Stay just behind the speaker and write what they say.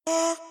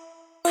All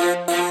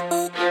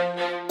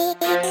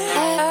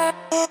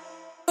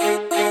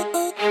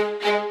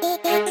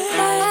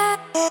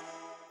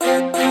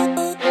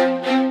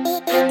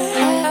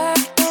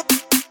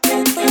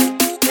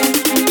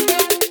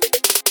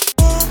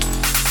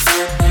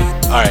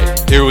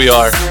right, here we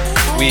are.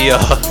 We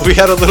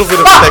had a little bit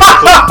of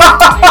technical.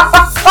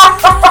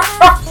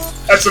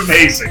 That's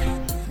amazing.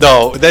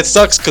 No, that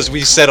sucks because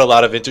we said a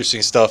lot of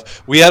interesting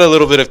stuff. We had a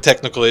little bit of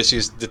technical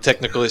issues. The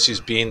technical issues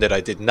being that I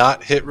did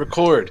not hit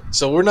record.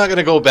 So we're not going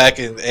to go back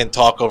and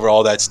talk over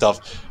all that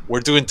stuff.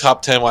 We're doing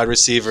top 10 wide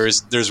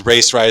receivers. There's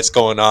race riots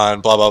going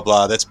on, blah, blah,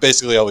 blah. That's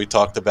basically all we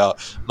talked about.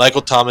 Michael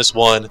Thomas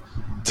 1,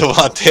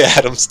 Davante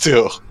Adams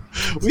 2.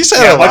 We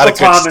said a lot of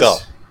good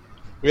stuff.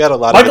 We had a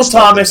lot Michael of good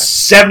stuff. Thomas,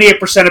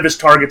 78% of his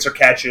targets are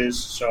catches,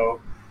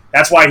 so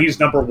that's why he's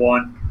number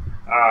one.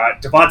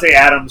 Davante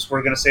Adams,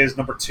 we're going to say, is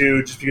number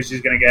two, just because he's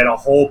going to get a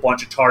whole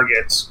bunch of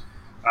targets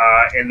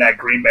in that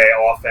Green Bay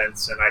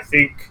offense, and I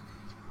think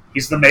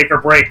he's the make or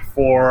break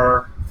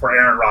for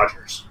Aaron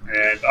Rodgers.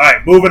 And all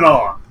right, moving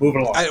along.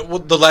 Well,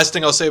 the last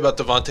thing I'll say about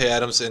Davante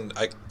Adams, and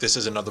this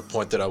is another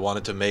point that I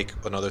wanted to make,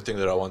 another thing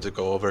that I wanted to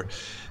go over.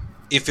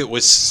 If it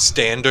was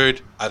standard,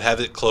 I'd have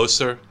it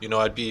closer.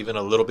 I'd be even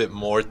a little bit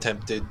more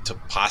tempted to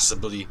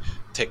possibly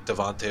take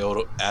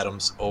Davante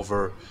Adams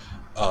over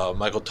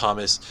Michael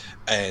Thomas,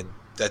 and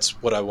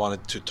that's what I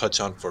wanted to touch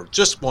on for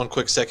just one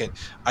quick second.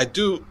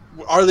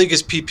 Our league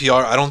is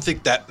PPR. I don't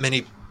think that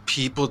many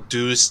people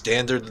do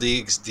standard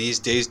leagues these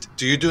days.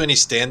 Do you do any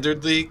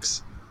standard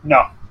leagues?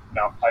 No,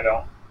 I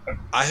don't.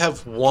 I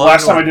have one. The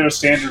last time I did a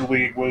standard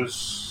league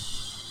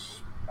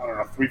was,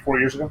 3-4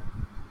 years ago.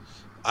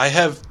 I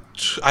had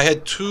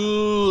two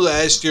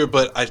last year,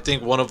 but I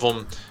think one of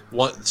them,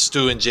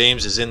 Stu and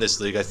James, is in this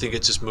league. I think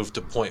it just moved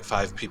to 0.5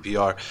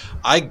 PPR.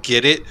 I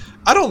get it.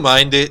 I don't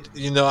mind it.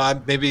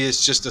 Maybe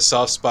it's just a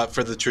soft spot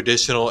for the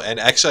traditional. And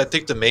actually, I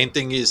think the main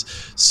thing is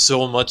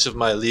so much of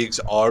my leagues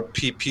are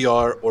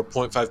PPR or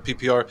 0.5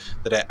 PPR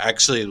that I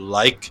actually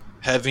like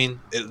having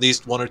at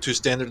least one or two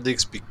standard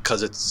leagues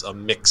because it's a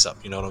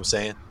mix-up. You know what I'm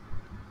saying?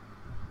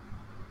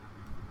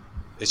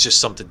 It's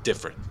just something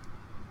different.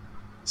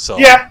 So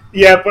yeah,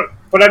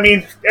 but I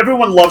mean,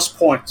 everyone loves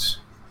points.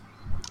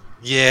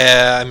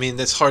 Yeah,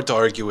 it's hard to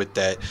argue with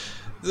that.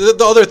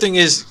 The other thing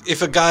is,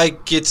 if a guy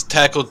gets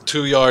tackled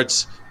 2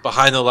 yards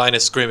behind the line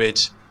of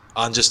scrimmage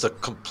on just a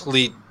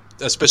complete,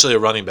 especially a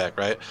running back,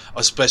 right?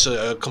 Especially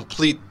a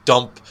complete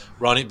dump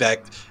running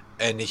back,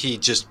 and he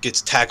just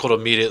gets tackled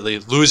immediately,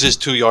 loses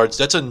 2 yards,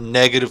 that's a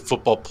negative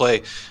football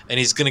play, and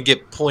he's going to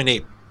get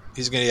 0.8.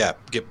 He's going to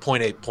get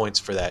 0.8 points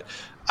for that.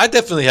 I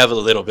definitely have a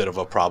little bit of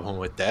a problem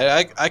with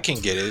that. I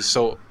can get it.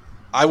 So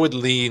I would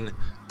lean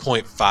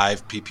 0.5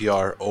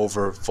 PPR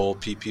over full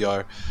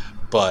PPR,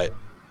 but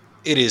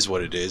it is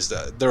what it is.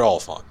 They're all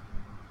fun.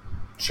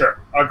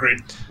 Sure,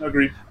 agreed.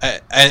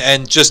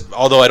 And just,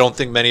 although I don't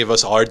think many of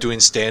us are doing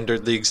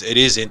standard leagues, it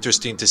is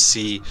interesting to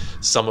see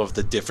some of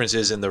the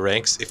differences in the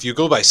ranks. If you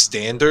go by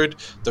standard,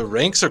 the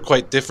ranks are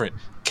quite different.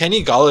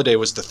 Kenny Golladay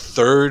was the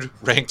third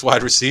ranked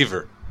wide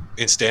receiver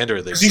in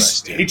standard leagues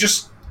last year. He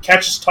just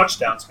catches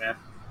touchdowns, man.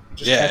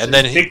 And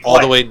then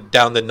all the way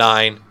down to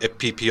 9 at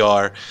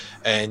PPR,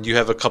 and you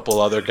have a couple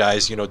other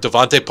guys.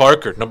 Devontae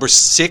Parker, number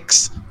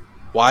 6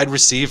 wide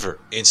receiver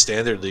in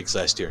standard leagues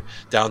last year,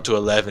 down to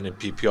 11 in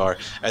PPR.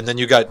 And then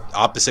you got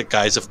opposite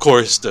guys, of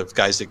course, the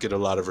guys that get a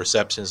lot of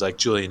receptions, like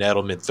Julian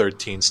Edelman,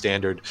 13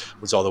 standard,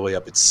 was all the way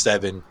up at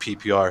 7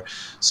 PPR.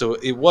 So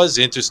it was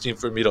interesting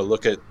for me to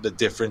look at the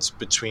difference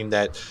between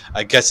that.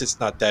 I guess it's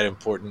not that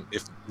important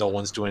if no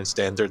one's doing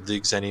standard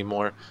leagues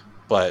anymore,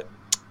 but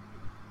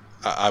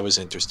I was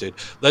interested.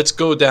 Let's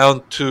go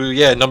down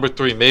to, number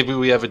 3. Maybe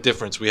we have a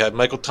difference. We had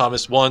Michael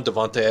Thomas 1,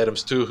 Davante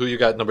Adams 2. Who you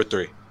got number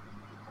 3?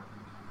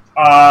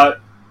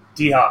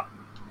 D-Hop.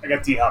 I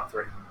got D-Hop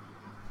 3.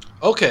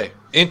 Okay,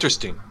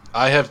 interesting.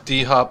 I have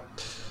D-Hop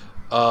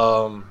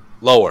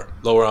lower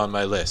on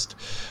my list.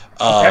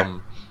 Okay.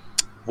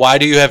 Why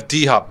do you have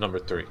D-Hop number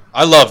 3?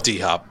 I love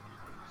D-Hop.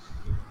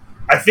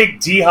 I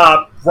think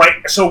D-Hop,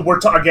 right, so we're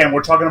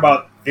talking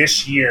about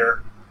this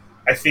year.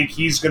 I think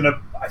he's gonna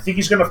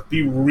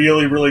be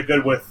really, really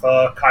good with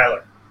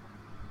Kyler,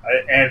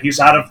 and he's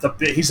out of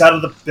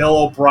the Bill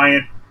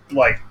O'Brien,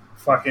 like,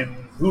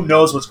 fucking, who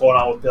knows what's going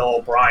on with Bill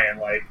O'Brien.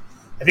 Like,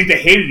 I think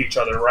they hated each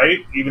other,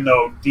 right? Even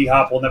though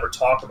D-Hop will never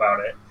talk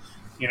about it.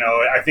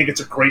 I think it's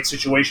a great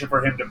situation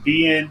for him to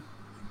be in.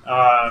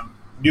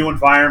 New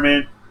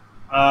environment.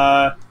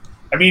 Again,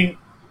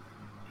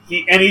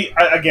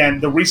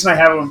 the reason I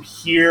have him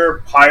here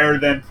higher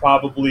than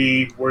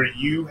probably where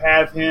you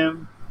have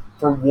him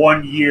for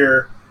 1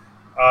 year,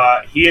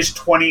 he is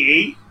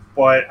 28,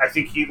 but I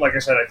think he's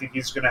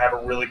going to have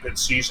a really good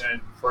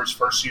season for his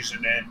first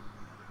season in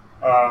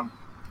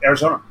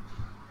Arizona.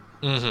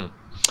 Mm-hmm.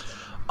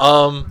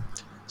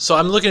 So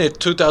I'm looking at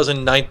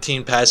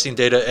 2019 passing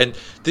data, and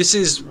this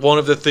is one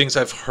of the things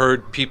I've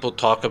heard people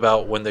talk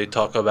about when they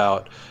talk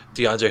about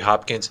DeAndre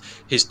Hopkins,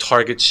 his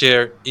target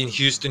share. In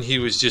Houston, he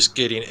was just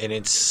getting an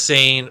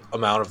insane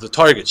amount of the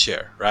target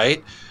share,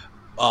 right?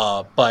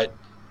 But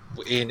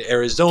in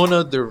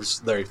Arizona,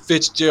 there's Larry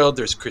Fitzgerald,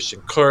 there's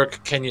Christian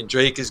Kirk, Kenyon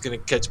Drake is going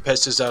to catch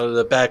passes out of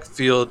the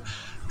backfield.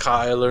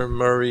 Kyler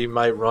Murray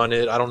might run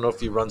it. I don't know if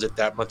he runs it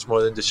that much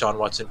more than Deshaun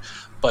Watson,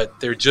 but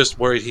they're just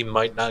worried he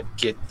might not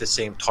get the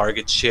same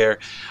target share.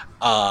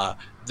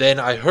 Then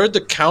I heard the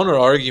counter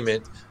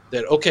argument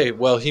that, okay,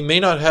 well, he may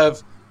not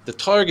have the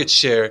target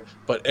share,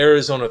 but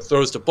Arizona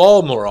throws the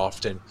ball more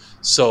often.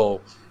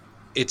 So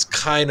it's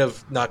kind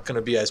of not going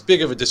to be as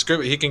big of a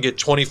discrimination. He can get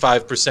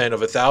 25% of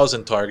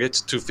 1,000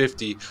 targets,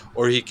 250,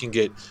 or he can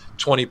get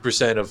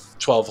 20% of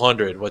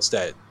 1,200. What's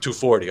that?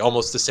 240.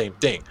 Almost the same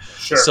thing.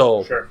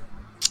 Sure.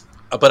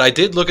 But I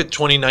did look at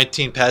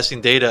 2019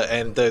 passing data,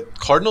 and the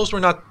Cardinals were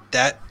not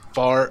that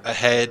far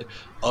ahead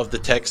of the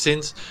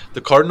Texans. The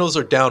Cardinals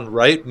are down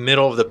right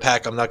middle of the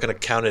pack. I'm not going to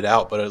count it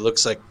out, but it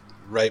looks like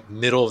right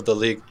middle of the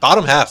league,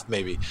 bottom half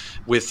maybe,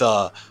 with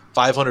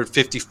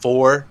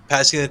 554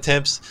 passing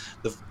attempts.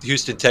 The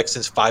Houston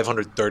Texans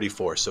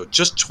 534. So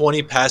just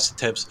 20 pass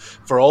attempts.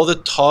 For all the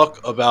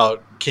talk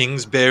about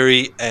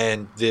Kingsbury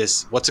and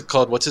this, what's it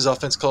called? What's his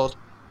offense called?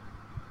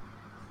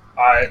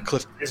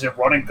 Is it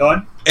run and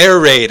gun? Air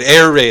raid,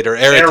 or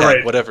air attack,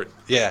 raid. Whatever.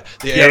 Yeah,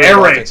 the air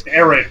raid.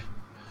 Air raid.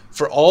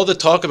 For all the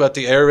talk about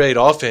the air raid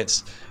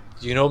offense,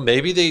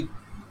 maybe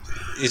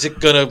is it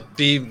going to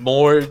be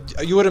more?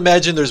 You would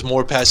imagine there's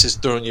more passes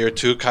thrown year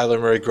two. Kyler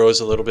Murray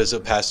grows a little bit as a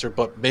passer,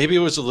 but maybe it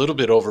was a little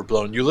bit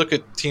overblown. You look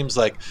at teams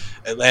like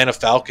Atlanta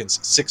Falcons,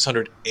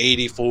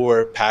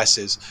 684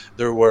 passes.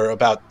 There were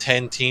about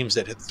 10 teams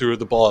that threw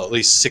the ball at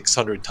least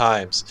 600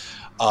 times.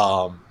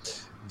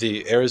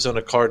 The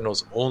Arizona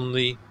Cardinals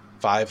only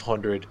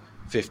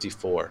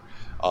 554.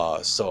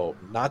 So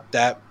not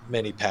that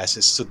many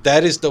passes. So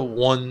that is the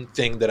one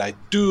thing that I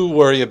do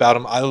worry about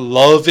him. I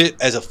love it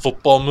as a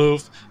football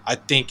move. I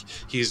think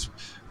he's,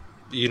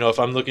 if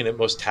I'm looking at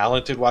most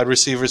talented wide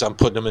receivers, I'm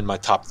putting him in my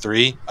top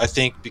 3, I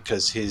think,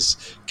 because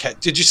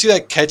did you see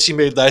that catch he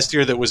made last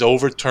year that was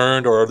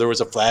overturned or there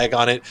was a flag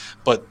on it,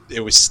 but it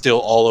was still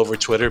all over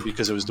Twitter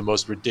because it was the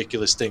most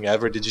ridiculous thing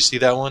ever? Did you see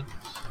that one?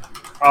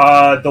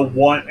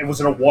 Was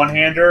it a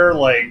one-hander?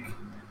 Like,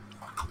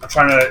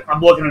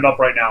 I'm looking it up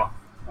right now.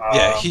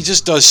 Yeah, he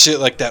just does shit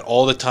like that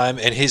all the time,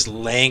 and his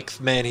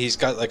length, man, he's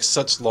got like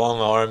such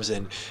long arms,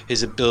 and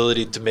his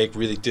ability to make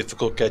really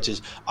difficult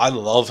catches. I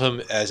love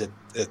him as a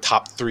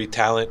top 3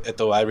 talent at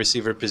the wide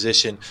receiver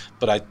position,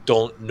 but I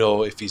don't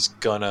know if he's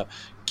gonna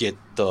get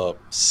the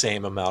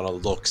same amount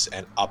of looks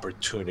and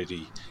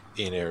opportunity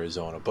in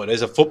Arizona. But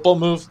as a football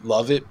move,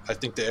 love it. I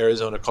think the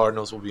Arizona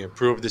Cardinals will be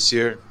improved this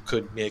year,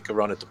 could make a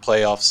run at the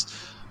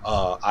playoffs.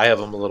 I have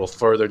them a little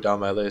further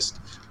down my list.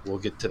 We'll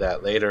get to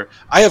that later.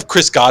 I have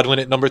Chris Godwin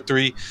at number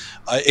 3.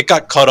 It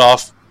got cut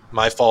off.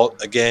 My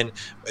fault. Again,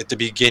 at the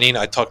beginning,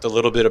 I talked a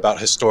little bit about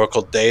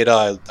historical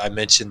data. I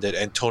mentioned that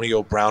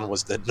Antonio Brown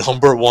was the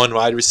number 1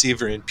 wide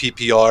receiver in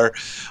PPR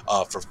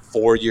for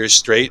 4 years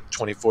straight,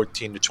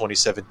 2014 to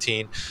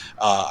 2017.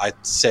 I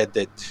said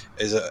that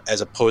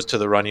as opposed to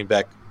the running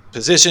back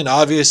position,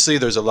 obviously,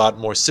 there's a lot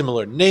more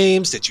similar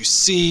names that you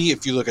see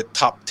if you look at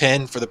top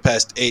 10 for the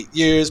past 8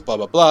 years, blah,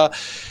 blah, blah.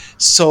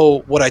 So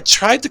what I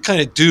tried to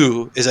kind of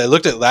do is I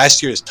looked at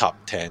last year's top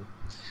 10,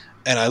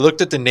 and I looked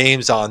at the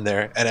names on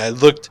there, and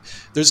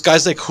there's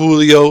guys like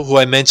Julio, who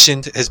I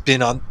mentioned has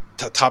been on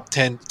top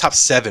 10, top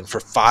 7 for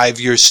 5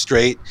 years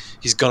straight.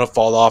 He's going to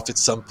fall off at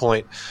some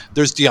point.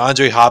 There's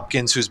DeAndre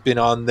Hopkins, who's been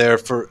on there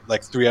for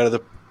like 3 out of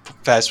the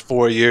past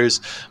 4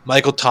 years.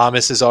 Michael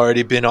Thomas has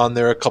already been on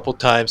there a couple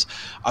times.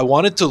 I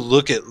wanted to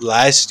look at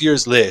last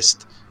year's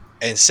list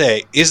and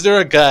say, is there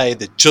a guy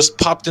that just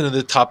popped into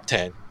the top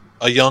 10,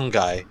 a young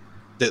guy,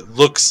 that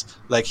looks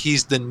like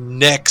he's the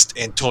next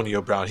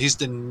Antonio Brown, he's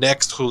the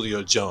next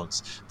Julio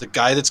Jones, the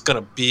guy that's going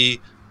to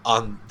be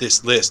on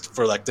this list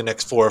for like the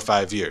next 4 or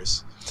 5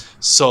 years.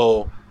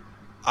 So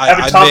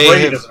Tom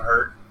Brady doesn't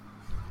hurt.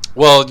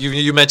 Well,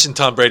 you mentioned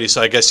Tom Brady,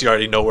 so I guess you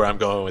already know where I'm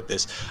going with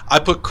this. I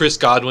put Chris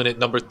Godwin at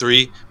number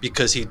 3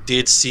 because he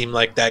did seem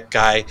like that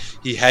guy.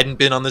 He hadn't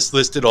been on this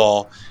list at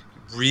all.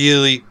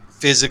 Really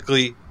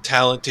physically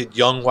talented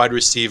young wide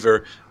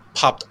receiver,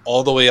 popped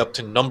all the way up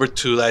to number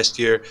 2 last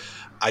year.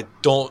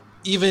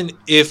 Even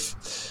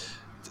if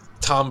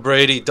Tom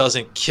Brady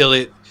doesn't kill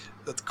it,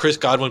 Chris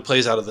Godwin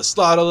plays out of the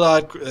slot a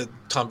lot.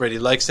 Tom Brady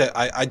likes that.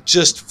 I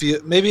just feel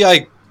maybe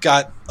I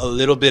got a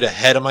little bit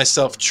ahead of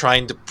myself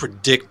trying to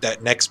predict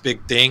that next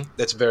big thing.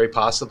 That's very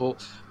possible.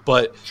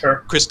 But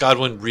sure. Chris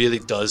Godwin really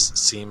does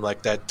seem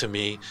like that to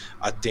me.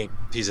 I think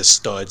he's a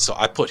stud, so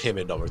I put him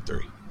at number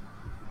 3.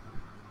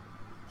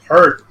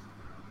 Heard.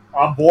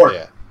 On board.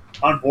 Yeah.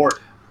 On board.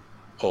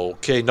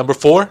 Okay, number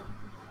 4?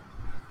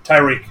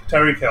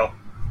 Tyreek Hill.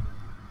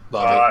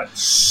 Love it.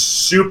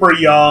 Super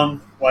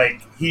young.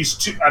 Like,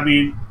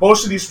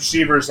 most of these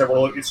receivers that we're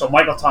looking, so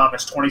Michael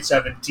Thomas,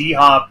 27,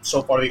 D-Hop,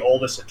 so far the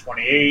oldest at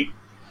 28,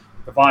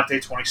 Devontae,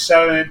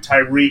 27,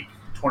 Tyreek,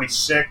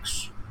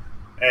 26,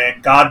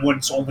 and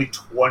Godwin's only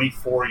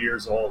 24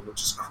 years old, which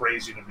is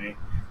crazy to me.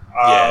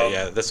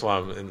 Yeah, that's why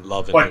I'm in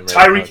love with him. But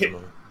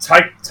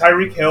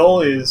Tyreek Hill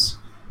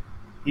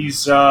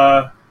he's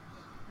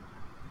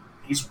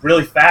he's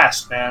really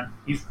fast, man.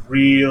 He's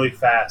really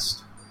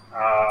fast,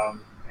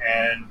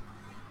 and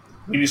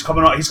I mean, he's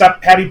coming on. He's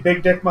got Patty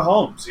Big Dick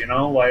Mahomes. You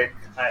know, like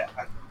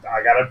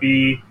I gotta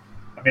be.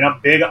 I mean, I'm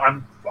big.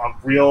 I'm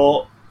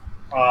real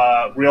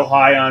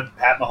high on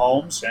Pat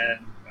Mahomes,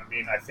 and I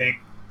mean, I think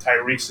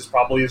Tyreek's is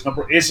probably his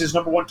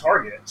number one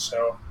target.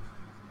 So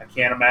I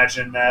can't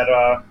imagine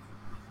that.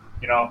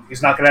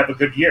 He's not going to have a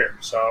good year.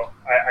 So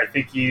I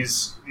think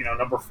he's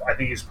I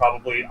think he's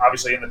probably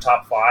obviously in the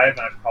top 5, and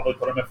I'd probably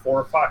put him at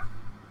 4 or 5.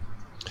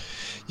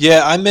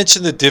 Yeah, I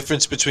mentioned the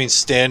difference between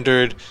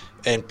standard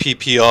and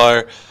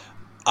PPR.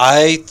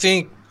 I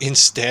think in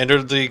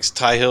standard leagues,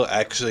 Ty Hill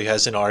actually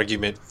has an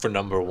argument for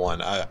number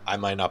 1. I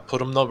might not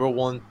put him number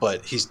 1,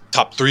 but he's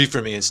top 3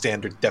 for me in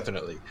standard,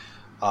 definitely.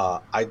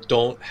 I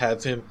don't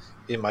have him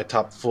in my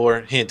top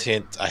 4. Hint,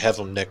 hint, I have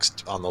him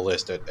next on the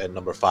list at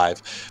number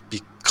 5.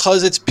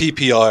 Because it's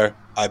PPR,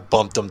 I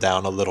bumped him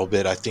down a little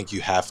bit. I think you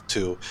have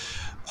to.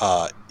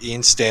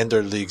 In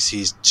standard leagues,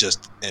 he's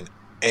just an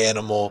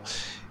animal.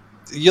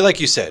 Like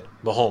you said,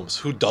 Mahomes.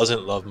 Who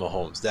doesn't love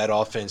Mahomes? That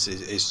offense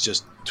is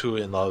just too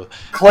in love.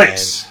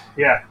 Clicks.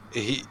 Yeah.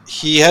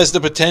 He has the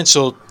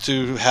potential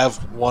to have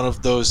one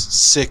of those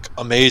sick,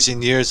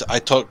 amazing years. I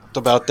talked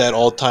about that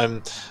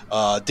all-time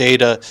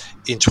data.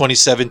 In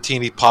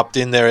 2017, he popped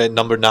in there at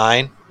number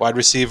 9 wide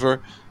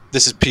receiver.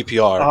 This is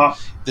PPR. Uh-huh.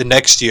 The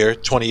next year,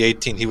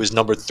 2018, he was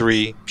number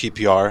 3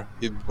 PPR.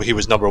 He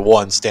was number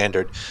 1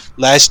 standard.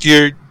 Last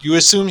year, you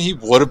assume he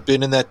would have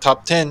been in that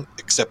top 10,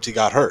 except he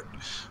got hurt.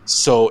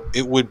 So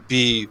it would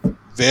be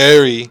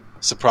very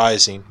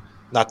surprising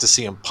not to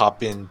see him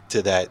pop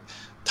into that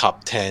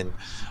top 10.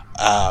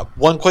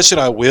 One question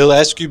I will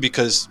ask you,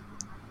 because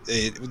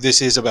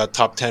this is about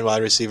top 10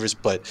 wide receivers,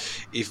 but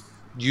if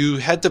you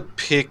had to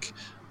pick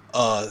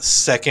a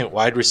second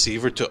wide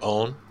receiver to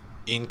own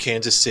in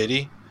Kansas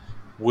City,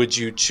 would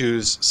you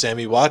choose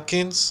Sammy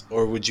Watkins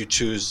or would you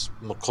choose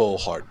Mecole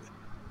Hardman?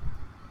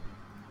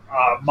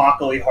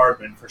 Mecole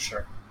Hardman for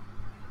sure.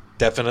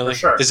 Definitely. For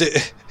sure. Is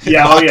it?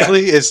 Yeah.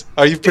 Mecole? Yeah.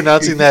 Are you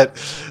pronouncing that?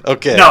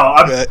 Okay. No,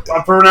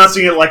 I'm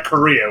pronouncing it like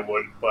Korea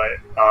would, but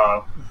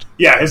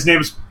yeah, his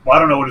name is. Well, I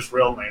don't know what his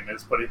real name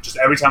is, but it just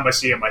every time I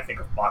see him, I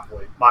think of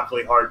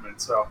Mecole Hardman.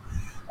 So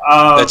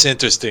that's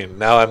interesting.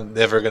 Now I'm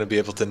never going to be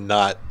able to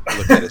not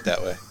look at it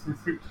that way.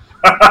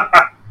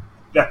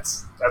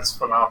 That's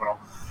phenomenal.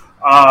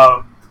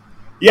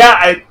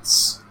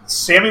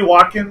 Sammy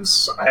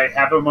Watkins. I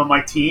have him on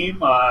my team,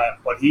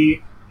 but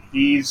he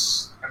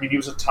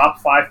was a top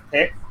 5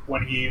 pick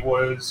when he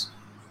was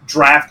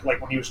drafted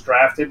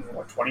in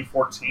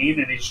 2014,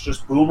 and he's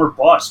just boom or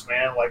bust,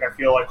 man. Like, I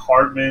feel like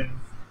Hardman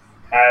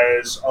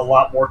has a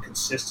lot more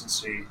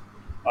consistency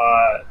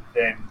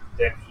than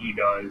he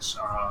does.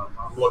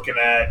 I'm looking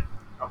at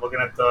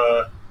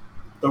the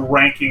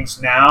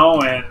rankings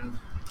now, and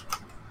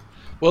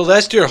well,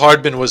 last year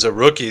Hardman was a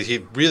rookie.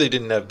 He really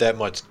didn't have that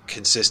much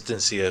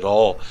consistency at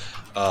all.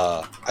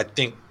 I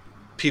think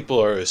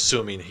people are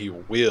assuming he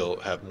will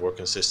have more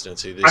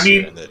consistency this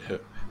year, and that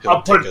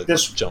he'll take a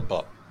jump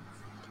up.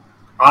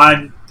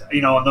 On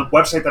the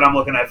website that I'm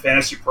looking at,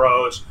 Fantasy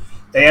Pros,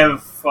 they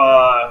have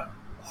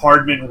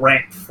Hardman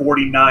ranked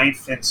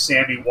 49th and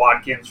Sammy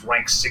Watkins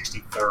ranked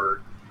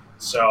 63rd.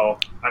 So,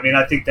 I mean,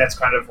 I think that's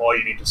kind of all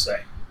you need to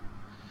say.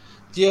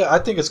 Yeah, I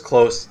think it's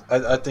close.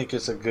 I think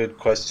it's a good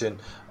question.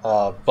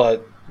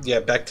 But,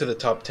 yeah, back to the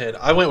top 10.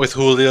 I went with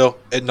Julio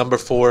at number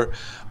 4.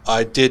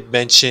 I did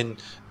mention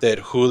that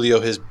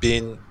Julio has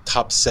been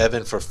top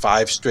 7 for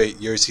 5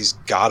 straight years. He's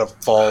got to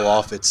fall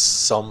off at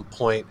some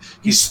point.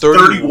 He's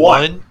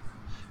 31.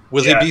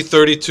 Will he be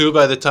 32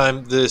 by the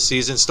time the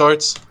season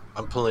starts?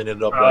 I'm pulling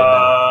it up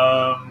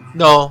right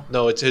now.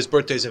 No, it's his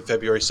birthday's in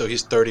February, so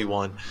he's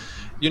 31.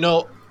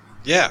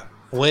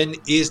 When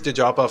is the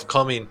drop-off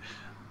coming?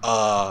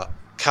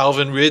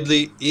 Calvin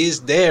Ridley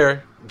is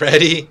there,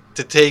 ready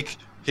to take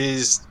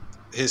his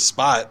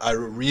spot. I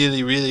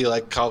really, really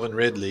like Calvin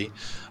Ridley.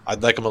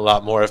 I'd like him a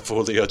lot more if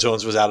Julio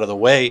Jones was out of the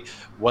way,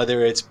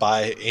 whether it's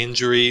by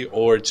injury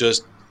or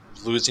just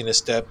losing a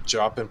step,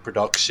 drop in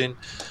production.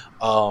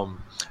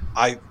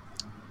 I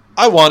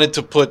wanted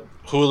to put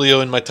Julio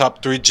in my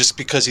top 3 just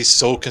because he's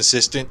so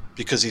consistent,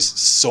 because he's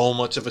so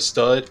much of a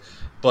stud.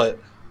 But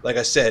like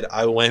I said,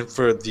 I went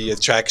for the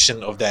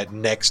attraction of that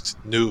next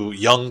new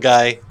young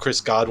guy,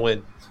 Chris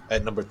Godwin,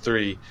 at number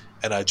 3,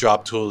 and I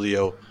dropped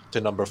Julio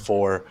to number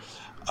 4.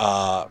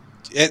 A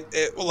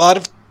lot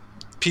of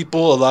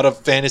people, a lot of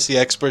fantasy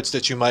experts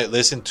that you might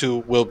listen to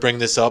will bring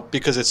this up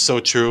because it's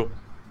so true.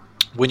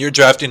 When you're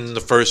drafting in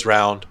the first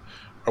round,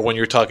 or when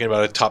you're talking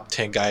about a top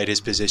 10 guy at his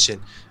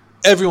position,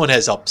 everyone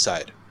has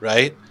upside,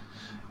 right?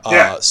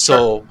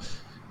 So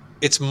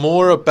it's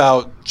more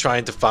about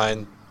trying to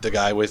find the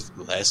guy with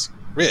less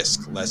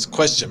risk, less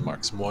question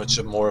marks,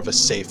 much more of a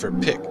safer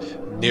pick.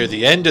 Near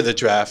the end of the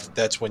draft,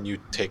 that's when you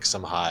take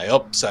some high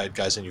upside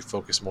guys and you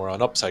focus more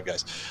on upside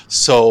guys.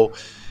 So,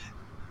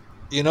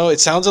 it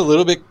sounds a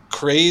little bit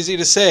crazy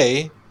to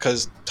say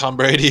because Tom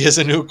Brady is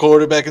a new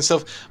quarterback and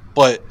stuff,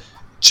 but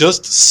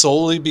just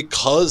solely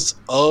because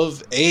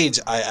of age,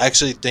 I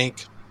actually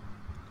think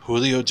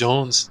Julio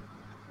Jones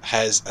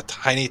has a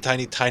tiny,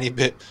 tiny, tiny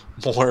bit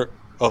more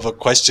of a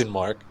question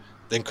mark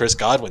than Chris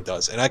Godwin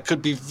does. And I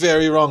could be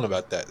very wrong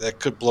about that. That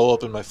could blow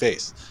up in my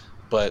face.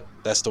 But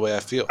that's the way I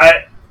feel.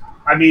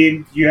 I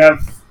mean, you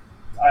have.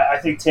 I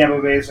think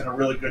Tampa Bay is in a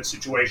really good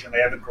situation.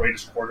 They have the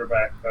greatest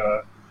quarterback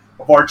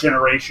of our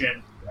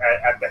generation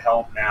at the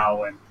helm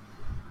now, and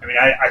I mean,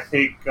 I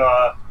think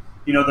the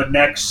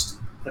next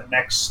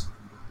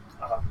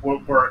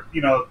we're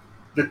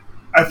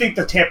I think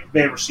the Tampa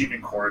Bay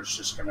receiving core is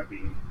just going to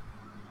be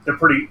they're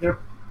going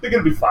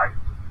to be fine.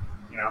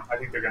 I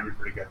think they're going to be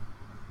pretty good.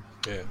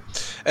 Yeah,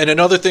 and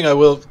another thing I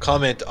will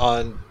comment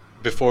on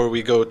before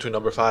we go to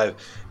number 5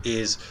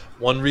 is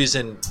one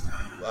reason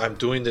I'm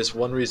doing this.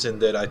 One reason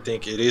that I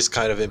think it is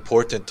kind of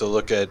important to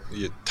look at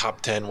your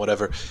top 10,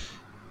 whatever.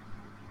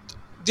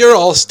 They're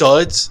all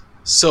studs,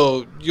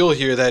 so you'll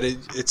hear that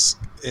it's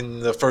in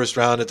the first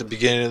round at the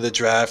beginning of the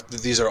draft.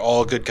 These are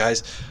all good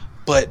guys,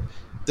 but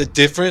the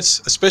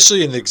difference,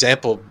 especially in the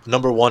example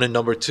number 1 and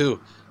number 2,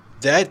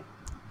 that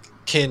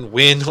can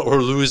win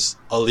or lose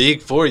a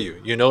league for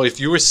you. If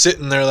you were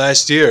sitting there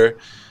last year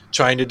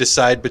trying to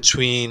decide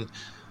between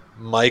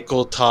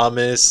Michael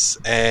Thomas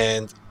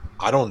and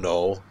I don't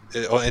know,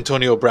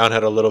 Antonio Brown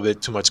had a little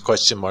bit too much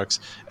question marks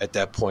at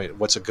that point.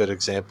 What's a good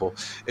example?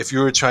 If you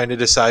were trying to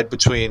decide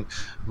between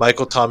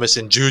Michael Thomas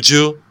and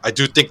Juju, I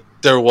do think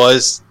there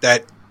was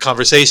that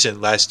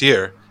conversation last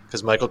year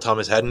because Michael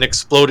Thomas hadn't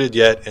exploded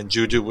yet and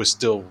Juju was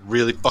still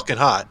really fucking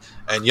hot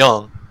and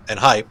young and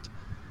hyped.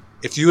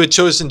 If you had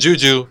chosen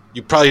Juju,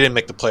 you probably didn't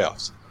make the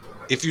playoffs.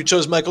 If you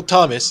chose Michael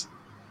Thomas,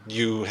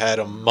 you had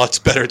a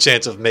much better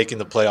chance of making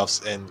the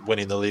playoffs and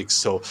winning the league.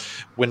 So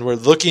when we're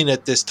looking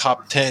at this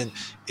top 10,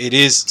 it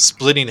is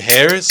splitting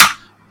hairs,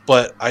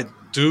 but I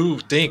do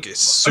think it's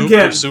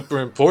super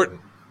important.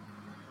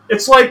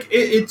 It's like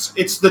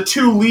it's the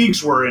two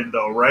leagues we're in,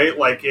 though, right?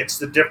 Like it's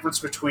the difference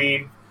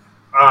between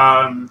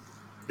the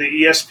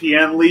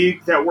ESPN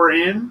league that we're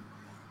in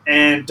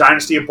and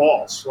Dynasty of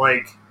Balls.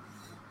 Like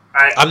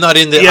I'm not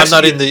in the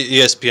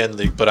ESPN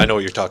league, but I know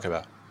what you're talking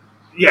about.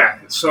 Yeah,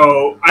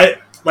 so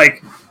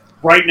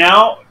right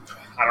now,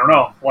 I don't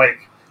know.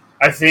 Like,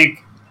 I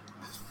think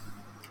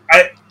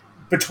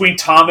between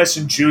Thomas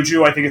and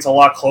Juju, I think it's a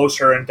lot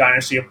closer in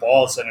Dynasty of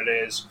Balls than it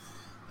is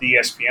the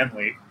ESPN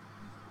league.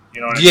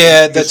 You know what I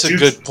mean? That's a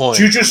good point.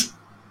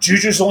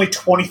 Juju's only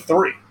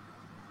 23,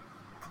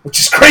 which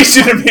is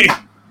crazy to me.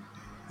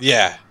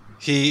 Yeah,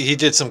 he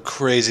did some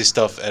crazy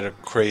stuff at a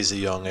crazy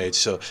young age,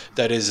 so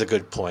that is a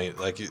good point.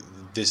 Like,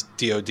 this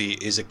DOD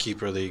is a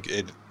keeper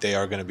league. They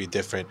are going to be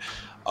different.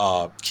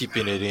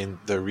 Keeping it in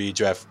the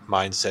redraft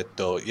mindset,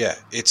 though, yeah,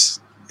 it's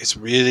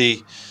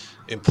really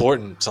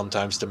important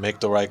sometimes to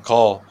make the right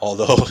call,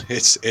 although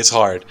it's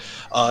hard.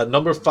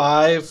 Number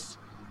 5,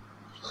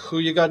 who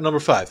you got number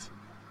 5?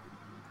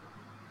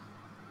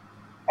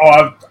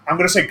 Oh, I'm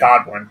going to say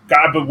Godwin.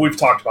 But we've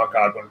talked about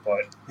Godwin,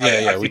 but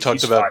yeah, we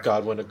talked about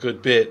Godwin a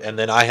good bit, and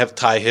then I have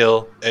Ty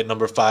Hill at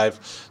number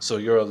 5. So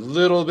you're a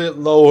little bit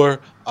lower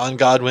on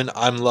Godwin.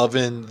 I'm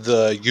loving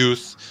the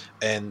youth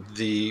and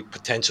the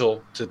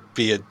potential to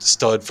be a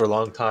stud for a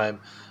long time.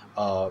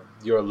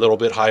 You're a little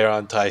bit higher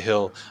on Ty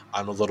Hill.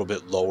 I'm a little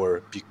bit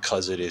lower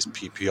because it is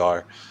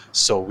PPR.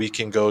 So we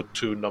can go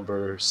to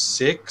number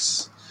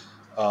 6.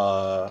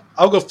 I'll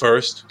go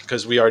first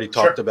because we already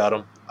talked about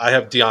him. I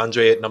have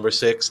DeAndre at number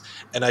 6,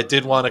 and I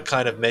did want to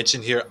kind of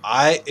mention here,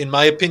 in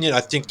my opinion,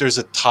 I think there's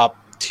a top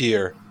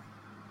tier.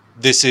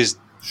 This is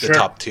the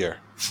top tier,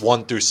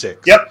 1 through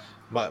 6. Yep.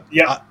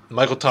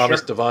 Michael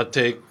Thomas,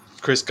 Devontae,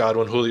 Chris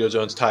Godwin, Julio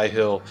Jones, Ty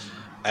Hill,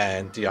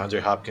 and DeAndre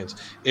Hopkins.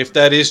 If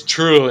that is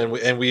true,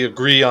 and we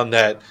agree on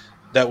that,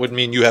 that would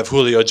mean you have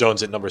Julio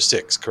Jones at number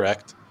 6,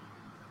 correct?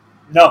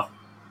 No,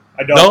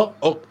 I don't. No?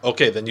 Oh,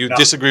 okay. Then you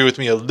disagree with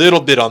me a little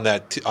bit on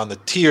that, on the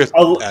tier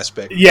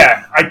aspect.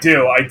 Yeah, I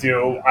do.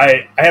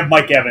 I have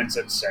Mike Evans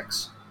at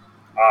 6.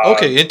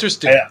 Okay,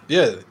 interesting. I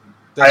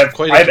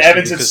have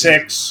Evans at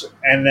 6,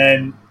 and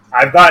then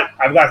I've got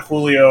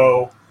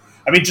Julio.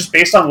 I mean, just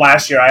based on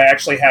last year, I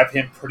actually have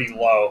him pretty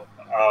low.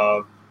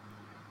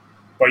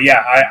 But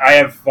yeah, I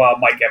have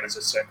Mike Evans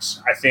at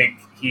 6. I think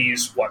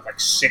he's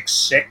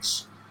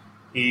 6'6".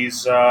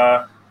 He's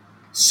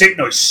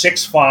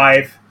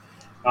 6'5".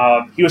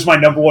 He was my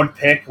number 1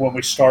 pick when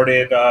we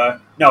started.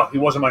 No, he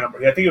wasn't my number.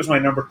 I think he was my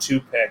number 2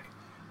 pick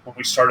when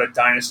we started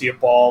Dynasty of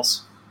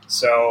Balls.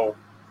 So,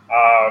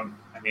 I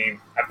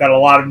mean, I've got a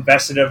lot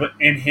invested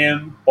in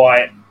him, but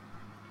I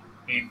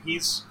mean,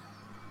 he's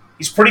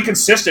pretty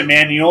consistent,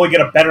 man. You only get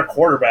a better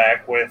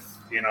quarterback with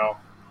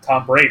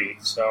Tom Brady.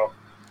 So,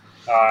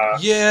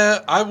 yeah,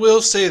 I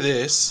will say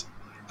this.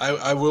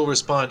 I will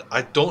respond.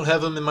 I don't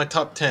have him in my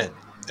top 10,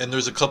 and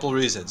there's a couple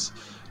reasons.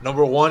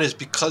 Number 1 is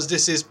because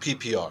this is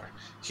PPR.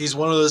 He's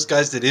one of those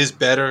guys that is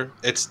better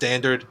at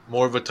standard,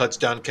 more of a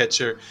touchdown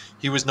catcher.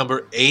 He was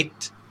number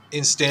 8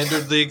 in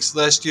standard leagues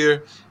last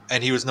year,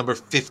 and he was number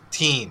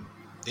 15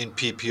 in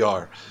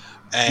PPR.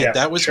 And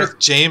that was with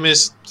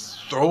Jameis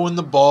throwing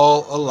the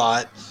ball a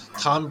lot.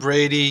 Tom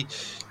Brady,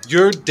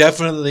 you're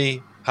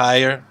definitely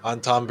higher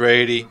on Tom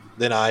Brady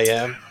than I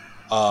am.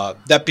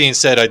 That being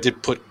said, I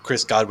did put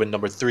Chris Godwin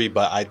number 3,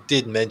 but I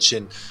did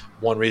mention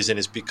one reason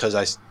is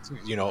because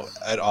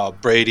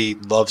Brady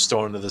loves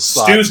throwing to the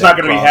slot. Stu's not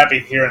going to be happy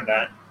hearing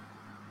that.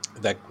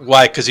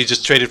 Why? Because he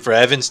just traded for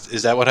Evans?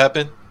 Is that what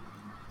happened?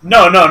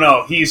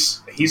 No.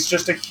 He's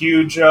just a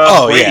huge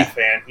Brady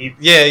fan. He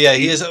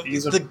is.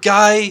 The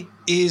guy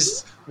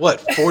is what,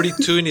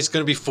 42, and he's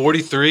going to be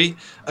 43.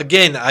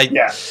 Again,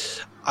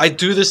 I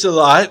do this a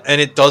lot,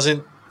 and it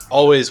doesn't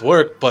always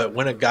work. But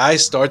when a guy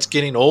starts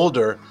getting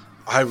older,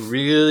 I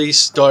really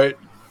start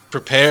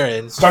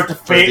preparing for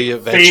the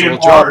eventual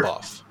drop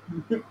off.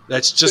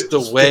 That's just the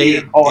way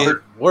it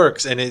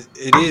works, and it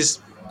is.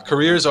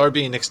 Careers are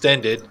being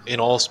extended in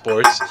all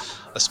sports,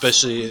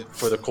 especially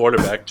for the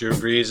quarterback. Drew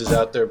Brees is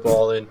out there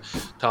balling.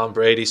 Tom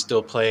Brady's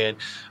still playing.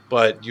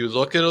 But you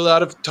look at a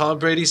lot of Tom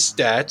Brady's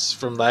stats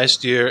from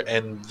last year,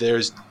 and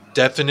there's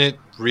definite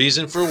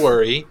reason for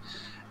worry.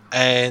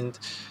 And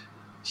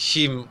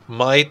he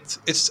might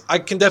 – I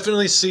can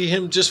definitely see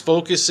him just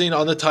focusing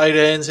on the tight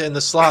ends and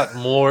the slot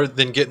more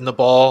than getting the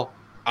ball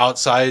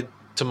outside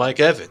to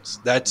Mike Evans.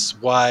 That's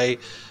why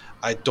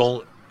I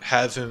don't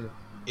have him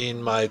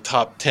in my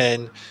top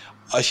 10.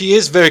 He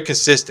is very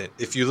consistent.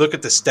 If you look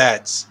at the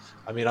stats,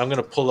 I mean, I'm going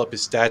to pull up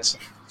his stats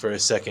for a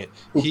second.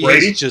 He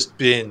has just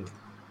been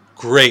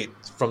great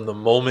from the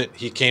moment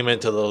he came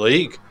into the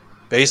league.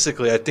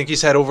 Basically, I think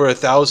he's had over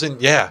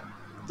 1,000. Yeah,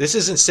 this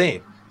is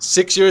insane.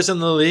 6 years in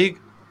the league,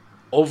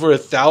 over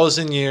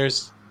 1,000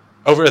 yards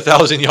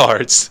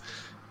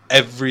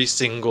every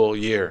single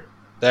year.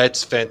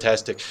 That's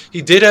fantastic.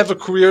 He did have a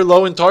career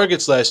low in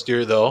targets last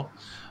year, though,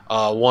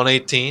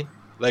 118.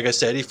 Like I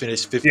said, he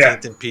finished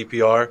 15th in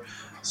PPR.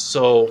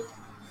 So,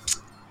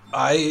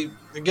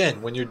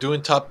 when you're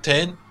doing top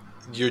 10,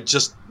 you're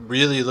just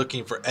really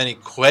looking for any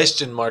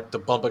question mark to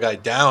bump a guy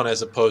down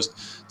as opposed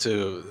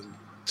to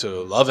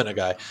loving a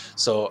guy.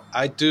 So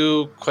I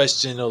do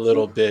question a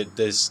little bit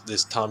this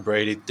Tom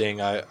Brady thing.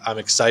 I'm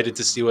excited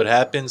to see what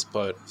happens,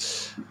 but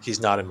he's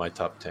not in my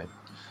top 10.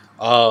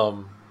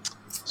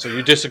 So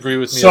you disagree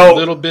with me a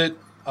little bit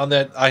on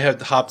that? I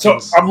had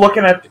Hopkins. So I'm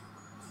looking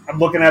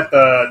at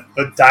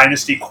the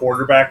dynasty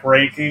quarterback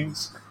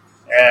rankings,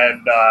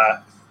 and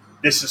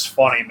this is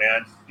funny,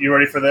 man. You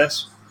ready for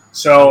this?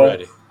 So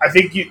I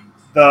think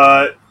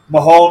the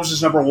Mahomes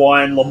is number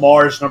 1,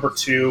 Lamar is number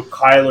 2,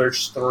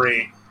 Kyler's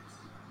 3.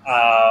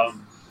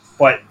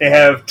 But they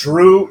have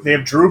Drew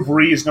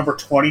Brees number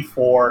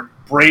 24,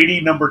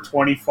 Brady number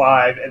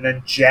 25, and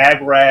then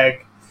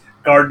Jagrag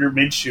Gardner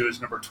Minshew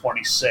is number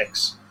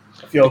 26.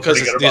 I feel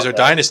because these are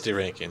dynasty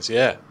rankings,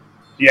 yeah.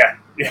 Yeah.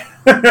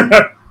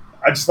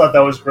 I just thought that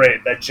was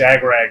great. That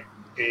Jagrag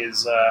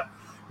is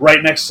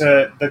right next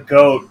to the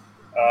GOAT,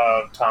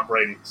 Tom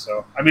Brady.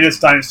 So, I mean, it's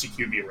dynasty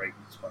QB rankings.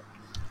 But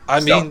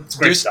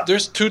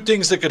there's two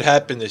things that could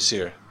happen this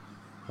year.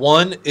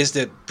 One is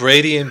that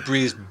Brady and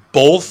Brees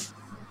both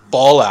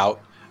ball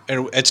out,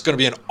 and it's going to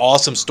be an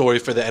awesome story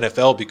for the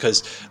NFL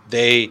because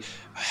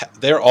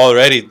they're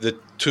already the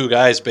two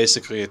guys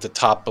basically at the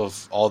top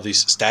of all these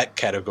stat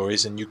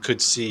categories, and you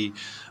could see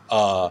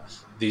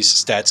these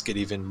stats get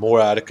even more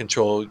out of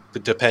control.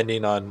 But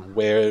depending on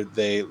where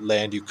they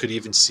land, you could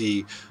even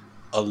see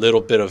a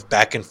little bit of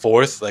back and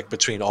forth, like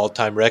between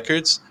all-time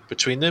records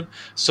between them.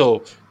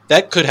 So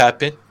that could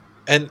happen,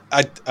 and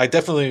I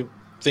definitely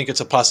think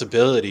it's a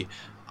possibility.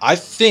 I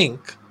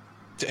think,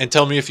 and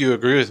tell me if you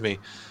agree with me,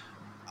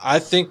 I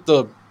think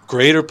the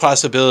greater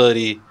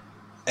possibility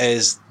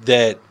is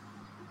that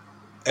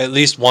at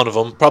least one of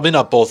them, probably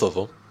not both of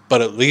them,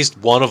 but at least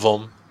one of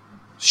them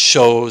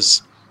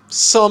shows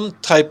some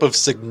type of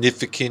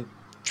significant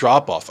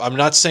drop-off. I'm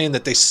not saying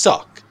that they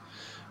suck,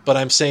 but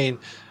I'm saying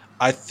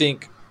I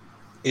think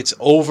it's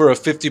over a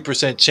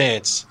 50%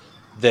 chance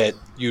that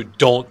you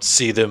don't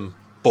see them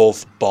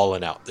both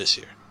balling out this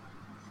year.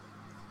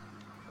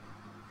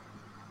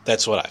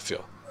 That's what I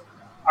feel.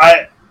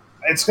 I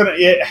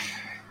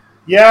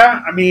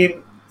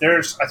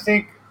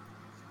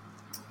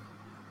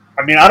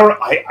mean,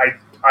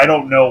 I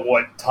don't know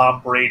what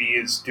Tom Brady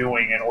is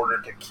doing in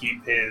order to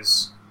keep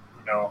his,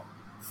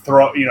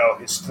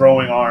 his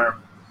throwing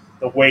arm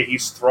the way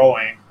he's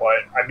throwing.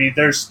 But I mean,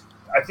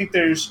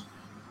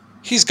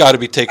 he's got to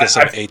be taking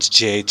some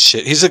HGH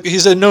shit.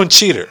 He's a known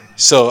cheater,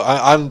 so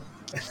I'm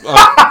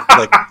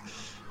like,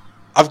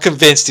 I'm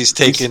convinced he's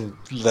taking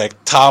like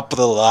top of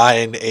the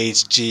line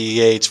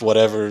HGH,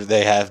 whatever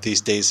they have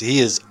these days. He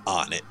is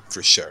on it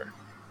for sure.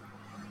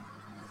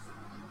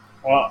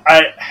 Well,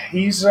 there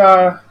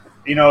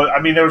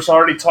was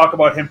already talk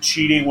about him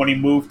cheating when he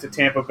moved to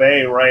Tampa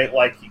Bay, right?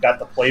 Like he got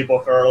the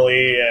playbook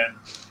early and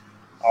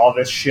all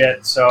this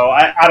shit. So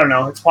I don't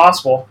know. It's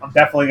possible. I'm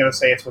definitely going to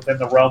say it's within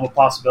the realm of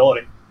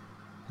possibility.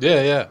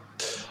 Yeah.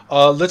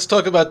 Let's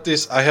talk about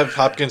this. I have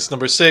Hopkins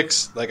number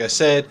 6. Like I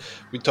said,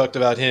 we talked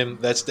about him.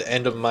 That's the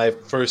end of my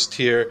first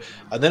tier.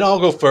 And then I'll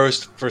go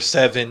first for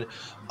 7.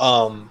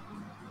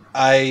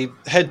 I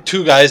had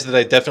 2 guys that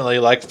I definitely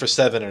liked for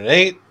 7 and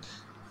 8.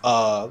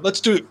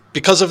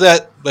 Because of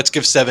that, let's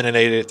give 7 and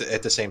 8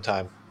 at the same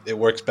time. It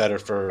works better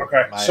for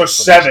so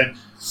 7.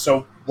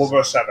 So we'll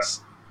go 7.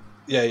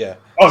 Yeah.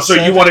 Oh, so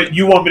you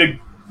want me to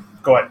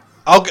go ahead?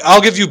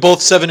 I'll give you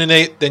both 7 and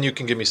 8. Then you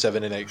can give me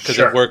 7 and 8 because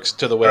Sure. it works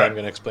to the way I'm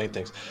going to explain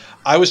things.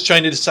 I was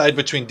trying to decide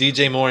between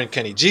DJ Moore and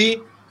Kenny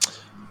G.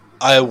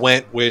 I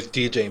went with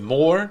DJ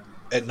Moore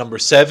at number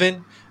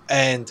 7,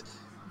 and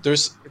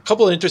there's a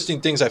couple of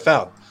interesting things I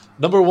found.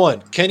 Number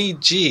 1, Kenny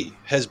G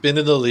has been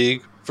in the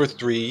league for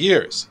 3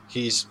 years.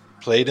 He's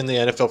played in the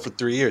NFL for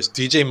 3 years.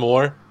 DJ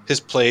Moore has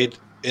played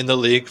in the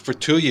league for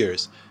 2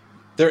 years.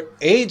 Their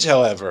age,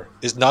 however,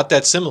 is not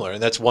that similar,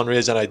 and that's one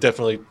reason I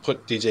definitely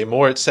put DJ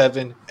Moore at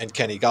 7 and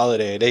Kenny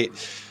Golladay at 8.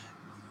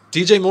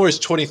 DJ Moore is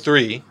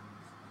 23.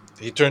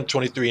 He turned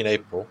 23 in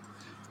April.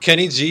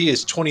 Kenny G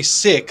is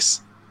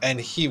 26, and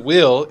he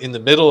will, in the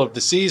middle of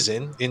the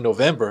season, in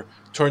November,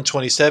 turn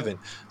 27.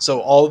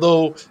 So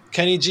although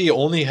Kenny G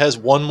only has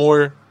one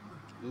more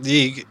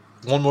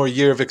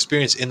year of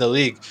experience in the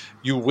league,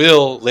 you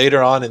will,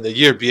 later on in the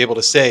year, be able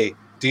to say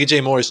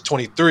DJ Moore is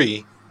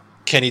 23,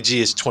 Kenny G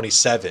is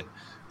 27.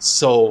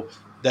 So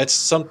that's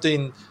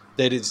something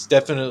that is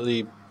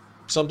definitely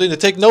something to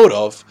take note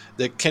of,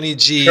 that Kenny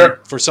G,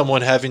 for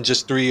someone having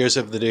just 3 years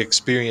of the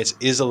experience,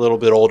 is a little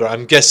bit older.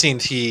 I'm guessing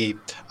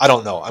I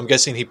don't know. I'm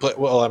guessing he played,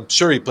 well, I'm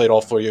sure he played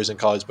all 4 years in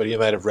college, but he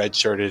might have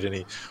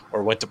redshirted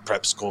or went to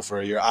prep school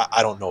for a year.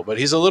 I don't know, but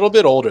he's a little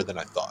bit older than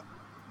I thought.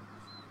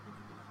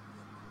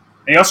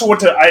 And he also went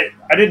to, I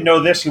didn't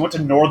know this, he went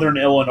to Northern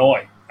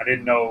Illinois. I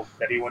didn't know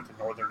that he went to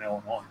Northern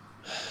Illinois.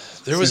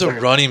 There was a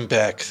running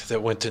back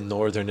that went to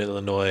Northern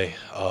Illinois.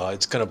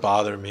 It's going to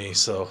bother me,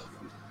 so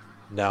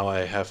now I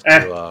have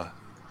to.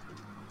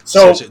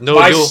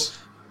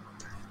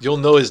 You'll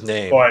know his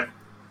name. Go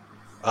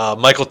ahead.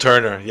 Michael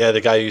Turner. Yeah, the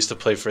guy who used to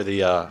play for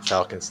the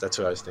Falcons. That's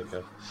what I was thinking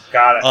of.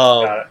 Got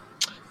it.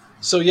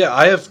 So, yeah,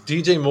 I have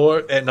DJ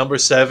Moore at number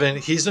 7.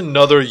 He's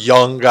another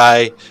young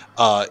guy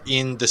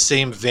in the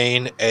same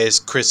vein as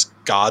Chris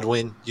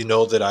Godwin. You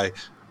know that I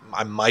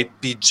might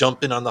be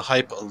jumping on the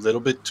hype a little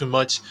bit too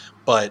much,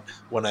 but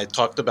when I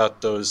talked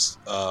about those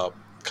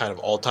kind of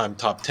all-time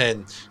top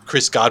 10,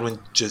 Chris Godwin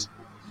just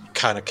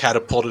kind of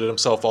catapulted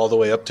himself all the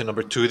way up to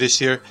number 2 this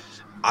year.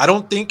 I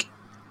don't think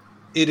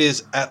it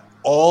is at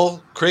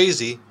all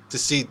crazy to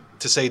say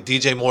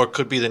DJ Moore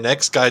could be the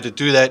next guy to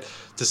do that,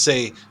 to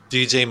say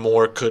DJ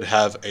Moore could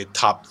have a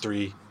top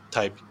 3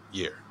 type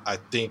year. I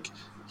think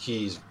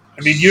he's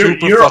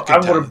super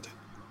fucking talented.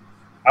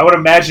 I would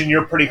imagine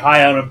you're pretty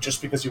high on him just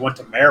because you went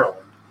to Maryland.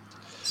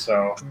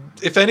 So,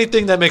 if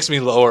anything, that makes me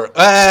lower.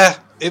 I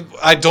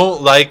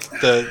don't like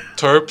the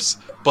Terps,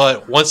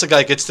 but once a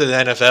guy gets to the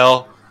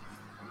NFL,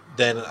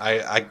 then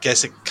I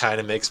guess it kind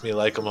of makes me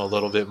like him a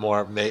little bit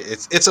more.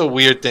 It's a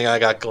weird thing I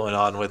got going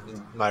on with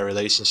my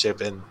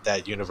relationship and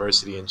that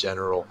university in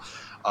general.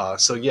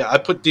 So, yeah, I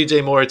put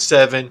DJ Moore at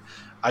 7.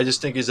 I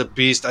just think he's a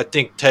beast. I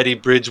think Teddy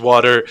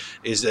Bridgewater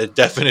is a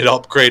definite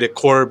upgrade at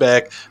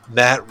quarterback.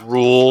 Matt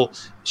Rule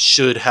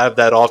should have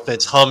that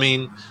offense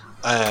humming,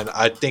 and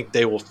I think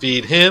they will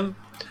feed him.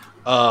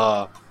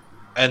 And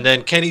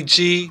then Kenny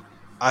G,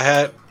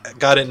 I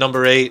got at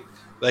number 8.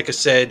 Like I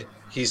said,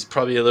 he's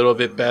probably a little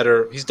bit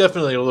better. He's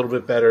definitely a little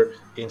bit better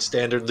in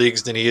standard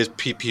leagues than he is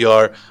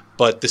PPR.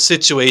 But the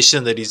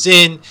situation that he's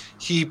in,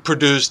 he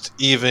produced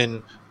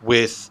even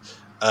with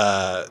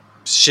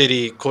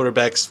shitty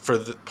quarterbacks for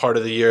the part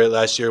of the year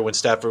last year when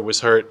Stafford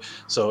was hurt.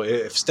 So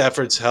if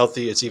Stafford's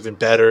healthy, it's even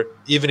better.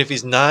 Even if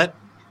he's not,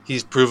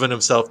 he's proven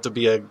himself to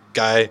be a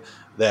guy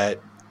that,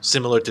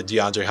 similar to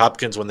DeAndre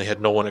Hopkins when they had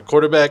no one at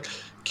quarterback,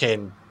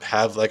 can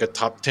have like a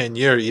top 10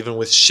 year even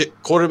with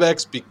shit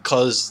quarterbacks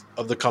because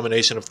of the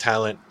combination of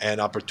talent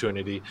and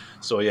opportunity.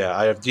 So yeah,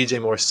 I have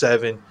DJ Moore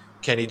 7,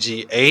 Kenny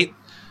G 8.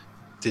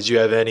 Did you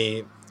have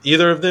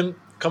either of them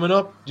coming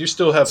up? You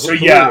still have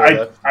Julio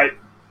left.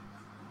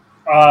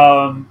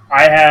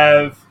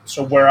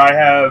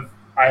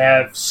 I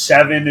have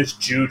 7 is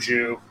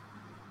Juju,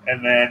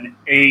 and then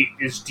 8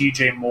 is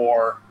DJ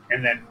Moore,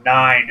 and then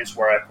 9 is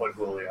where I put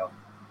Julio.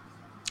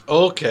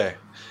 Okay.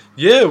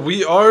 Yeah,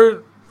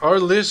 our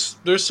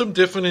list, there's some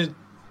definite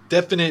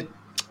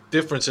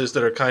differences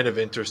that are kind of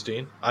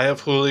interesting. I have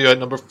Julio at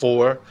number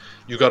 4.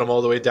 You got him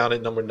all the way down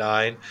at number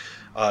 9.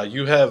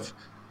 You have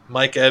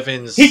Mike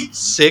Evans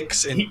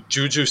 6 and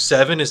Juju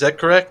 7. Is that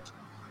correct?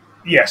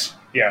 Yes.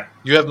 Yeah.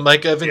 You have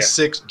Mike Evans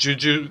 6,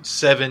 Juju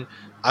 7.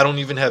 I don't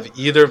even have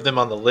either of them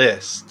on the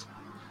list.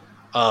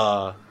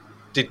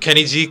 Did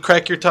Kenny G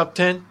crack your top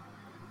 10?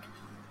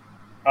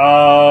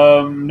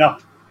 No,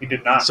 he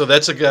did not. So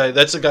that's a guy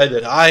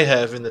that I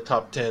have in the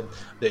top 10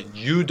 that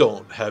you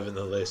don't have in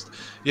the list.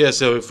 Yeah,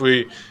 so if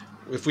we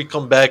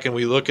come back and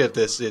we look at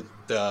this at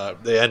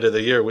the end of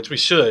the year, which we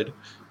should,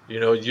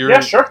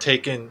 you're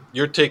taking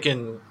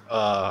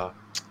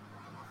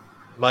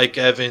Mike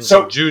Evans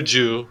and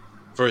Juju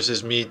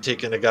versus me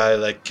taking a guy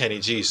like Kenny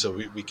G. So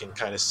we can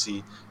kind of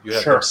see you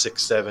have him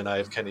 6, 7. I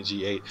have Kenny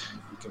G 8.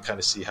 You can kind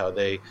of see how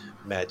they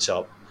match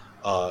up.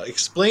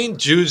 Explain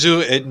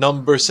Juju at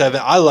number 7.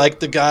 I like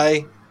the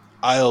guy.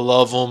 I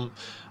love him.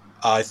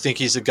 I think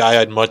he's a guy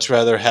I'd much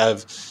rather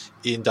have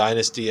in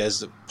Dynasty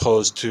as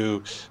opposed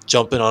to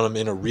jumping on him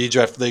in a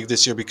redraft league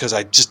this year because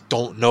I just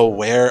don't know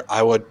where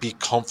I would be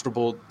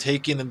comfortable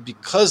taking him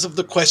because of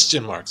the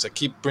question marks. I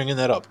keep bringing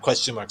that up.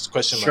 Question marks,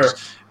 question Sure.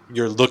 marks.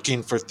 You're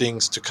looking for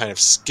things to kind of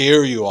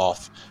scare you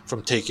off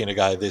from taking a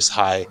guy this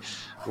high.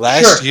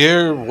 Last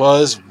year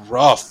was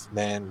rough,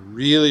 man.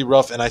 Really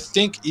rough. And I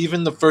think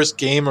even the first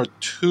game or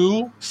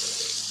two,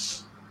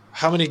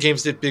 how many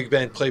games did Big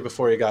Ben play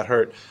before he got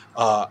hurt?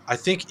 I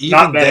think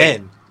even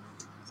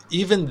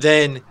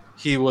then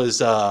he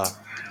was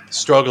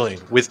struggling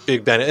with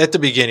Big Ben at the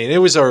beginning. It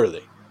was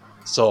early.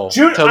 So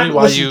tell me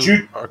why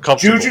you are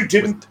comfortable. Juju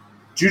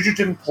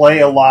didn't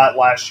play a lot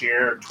last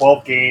year.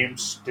 12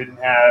 games. Didn't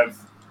have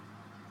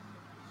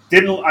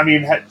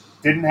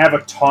a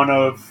ton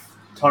of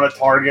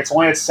targets.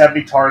 Only had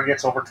 70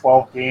 targets over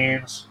 12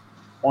 games.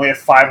 Only had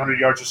 500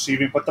 yards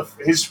receiving. But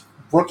his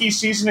rookie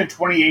season in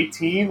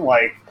 2018,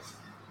 like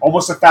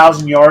almost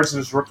 1,000 yards in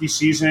his rookie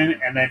season,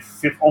 and then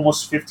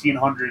almost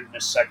 1,500 in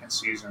his second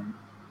season.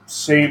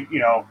 Same,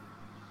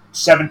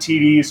 7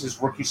 TDs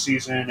his rookie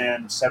season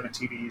and 7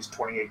 TDs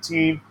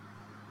 2018.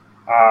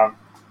 I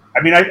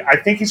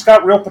think he's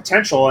got real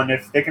potential, and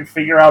if they can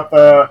figure out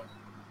the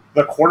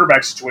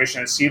quarterback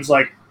situation, it seems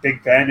like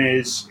Big Ben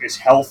is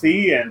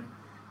healthy, and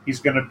he's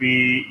going to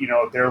be,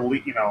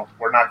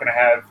 we're not going to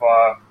have,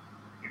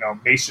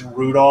 Mason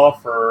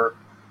Rudolph or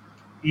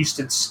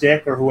Easton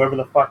Stick or whoever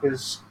the fuck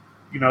is,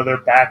 their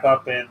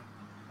backup in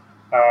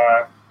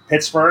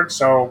Pittsburgh.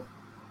 So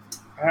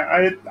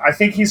I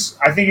think he's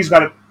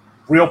got a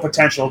real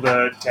potential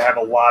to have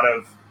a lot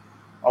of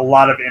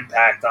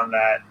impact on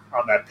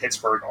that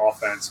Pittsburgh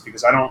offense,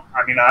 because I don't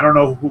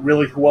know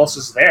who else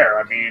is there.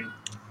 I mean,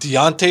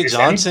 Deontay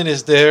Johnson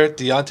is there.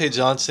 Deontay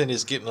Johnson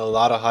is getting a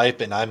lot of hype,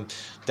 and I'm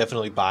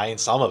definitely buying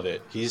some of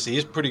it.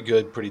 He's pretty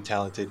good, pretty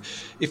talented.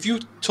 If you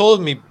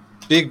told me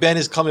Big Ben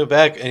is coming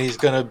back and he's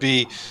going to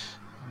be,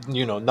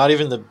 not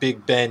even the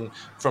Big Ben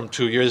from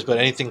 2 years, but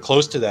anything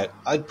close to that,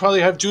 I'd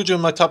probably have Juju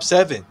in my top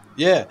 7.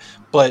 Yeah,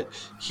 but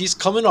he's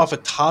coming off a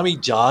Tommy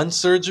John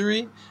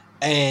surgery,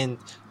 and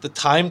the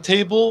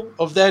timetable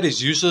of that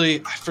is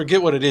usually, I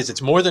forget what it is.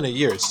 It's more than a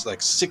year. It's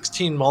like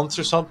 16 months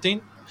or something.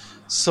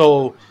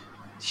 So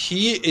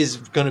he is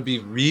going to be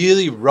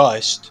really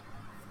rushed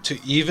to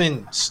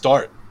even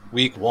start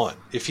week 1.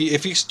 If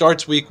he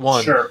starts week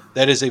 1, sure,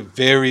 that is a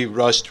very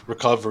rushed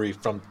recovery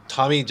from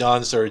Tommy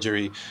John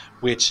surgery,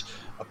 which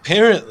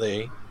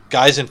apparently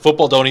guys in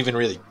football don't even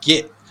really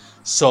get.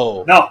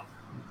 So no,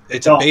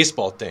 it's a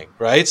baseball thing,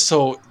 right?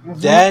 So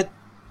that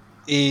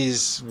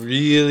is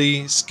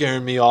really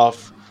scaring me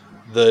off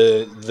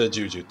the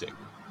Juju thing,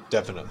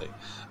 definitely.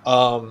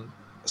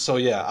 So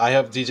yeah, I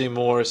have DJ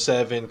Moore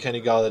 7,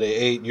 Kenny Golladay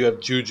 8. You have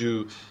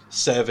Juju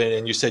 7,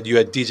 and you said you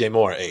had DJ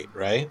Moore 8,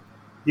 right?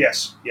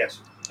 Yes.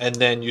 And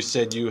then you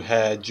said you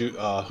had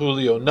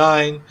Julio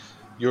 9.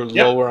 You're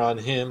lower on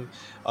him.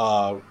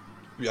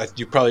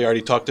 You probably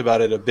already talked about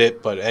it a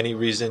bit, but any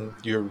reason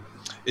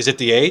is it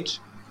the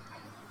age?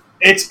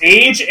 It's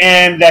age,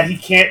 and that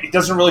he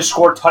doesn't really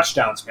score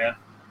touchdowns, man.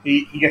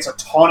 He gets a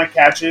ton of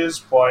catches,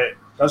 but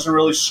doesn't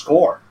really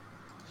score.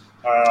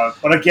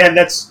 But again,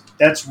 that's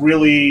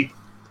really,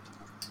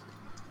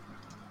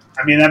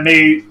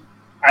 Atlanta's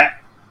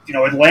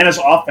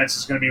offense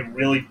is going to be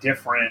really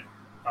different.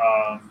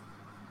 I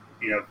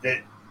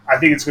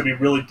think it's going to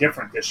be really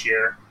different this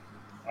year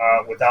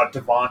without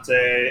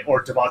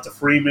Devonta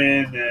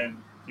Freeman, and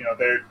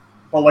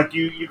but like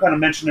you kind of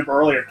mentioned him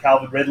earlier,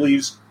 Calvin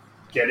Ridley's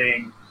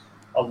getting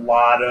a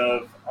lot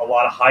of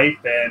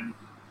hype, and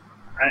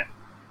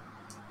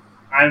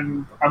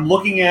I'm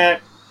looking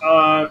at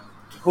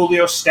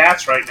Julio's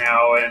stats right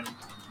now, and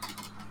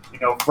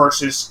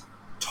versus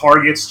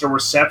targets to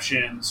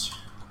receptions,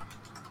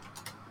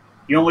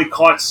 he only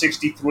caught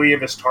 63%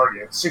 of his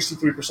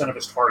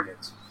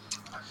targets,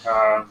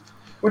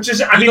 which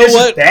is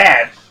isn't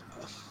bad.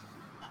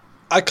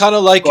 I kind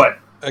of like it.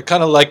 I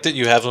kind of like that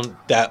you have him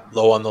that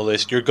low on the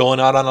list. You're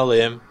going out on a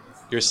limb.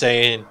 You're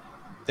saying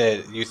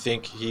that you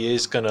think he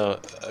is going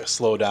to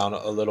slow down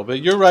a little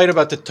bit. You're right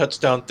about the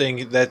touchdown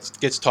thing. That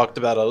gets talked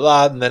about a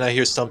lot, and then I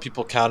hear some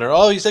people counter,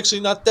 he's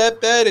actually not that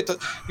bad.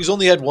 He's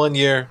only had 1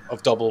 year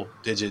of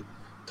double-digit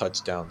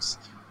touchdowns.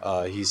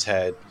 He's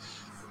had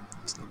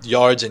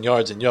yards and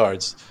yards and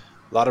yards.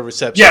 A lot of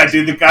receptions. Yeah,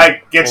 dude, the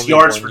guy gets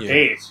yards for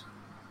days.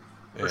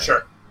 For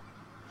sure.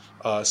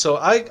 So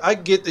I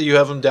get that you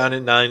have him down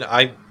at 9.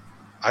 I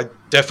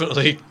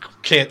definitely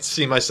can't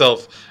see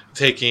myself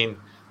taking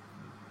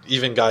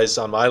even guys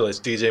on my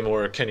list, DJ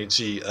Moore or Kenny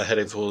G, ahead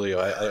of Julio.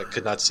 I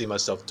could not see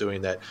myself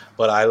doing that,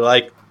 but I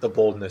like the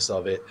boldness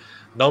of it.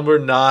 Number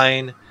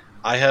 9,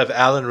 I have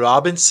Allen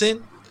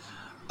Robinson.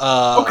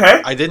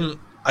 Okay. I didn't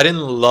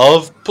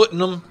love putting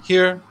him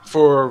here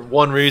for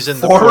one reason.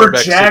 Former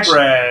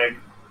Jagrag.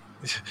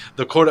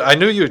 I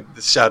knew you'd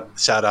shout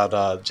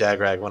out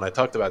Jagrag when I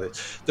talked about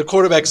it. The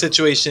quarterback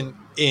situation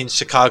in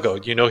Chicago,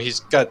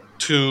 he's got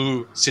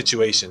 2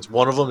 situations.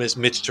 One of them is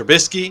Mitch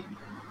Trubisky,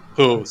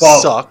 who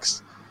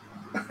sucks,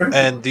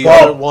 and the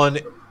other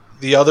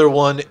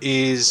one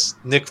is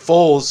Nick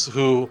Foles,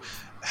 who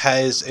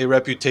has a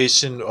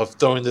reputation of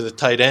throwing to the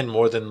tight end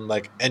more than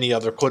like any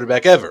other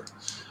quarterback ever.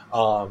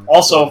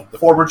 Also,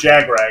 former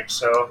Jagrag,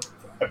 so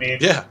I mean,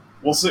 yeah,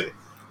 we'll see.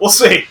 We'll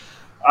see.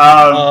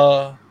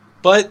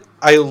 But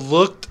I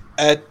looked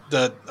at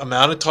the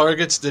amount of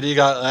targets that he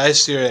got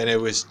last year, and it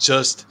was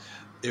just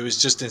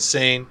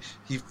insane.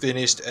 He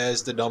finished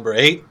as the number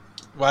 8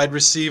 wide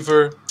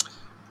receiver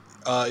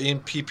in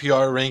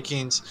PPR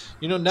rankings.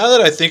 Now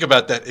that I think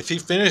about that, if he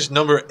finished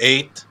number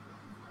 8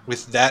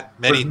 with that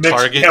many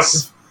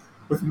targets,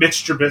 with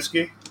Mitch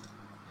Trubisky,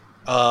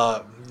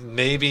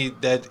 maybe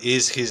that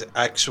is his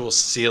actual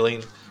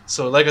ceiling.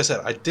 So, like I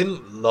said, I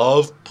didn't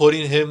love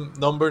putting him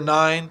number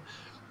 9,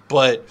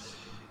 but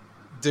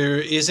there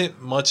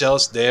isn't much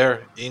else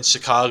there in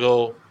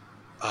Chicago.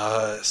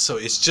 So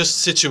it's just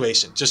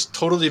situation, just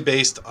totally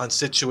based on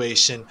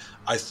situation.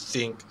 I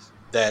think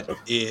that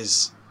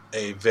is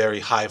a very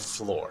high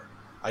floor.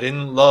 I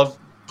didn't love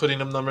putting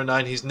him number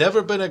 9. He's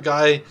never been a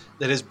guy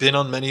that has been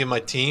on many of my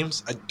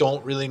teams. I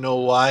don't really know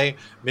why.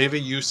 Maybe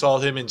you saw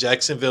him in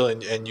Jacksonville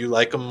and you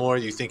like him more.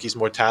 You think he's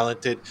more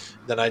talented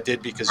than I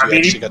did because you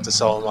actually got to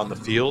sell him on the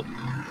field.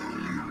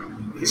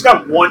 He's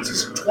got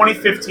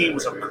 2015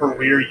 was a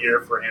career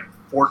year for him.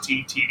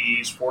 14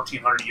 TDs,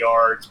 1,400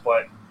 yards,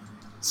 but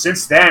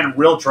since then,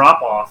 real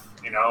drop off.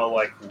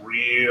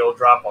 Real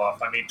drop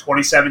off. I mean,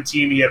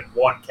 2017 he had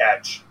 1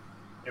 catch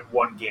in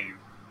 1 game.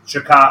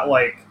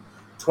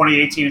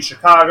 2018 in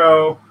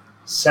Chicago,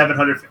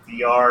 750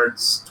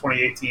 yards.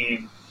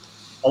 2018,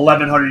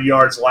 1,100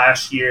 yards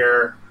last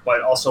year,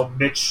 but also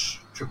Mitch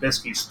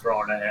Trubisky's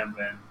throwing at him.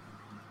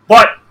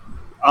 But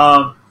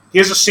he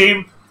has the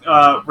same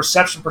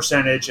reception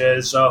percentage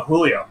as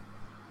Julio,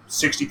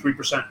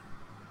 63%.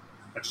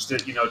 I just did,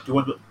 taking a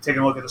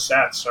look at the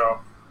stats. So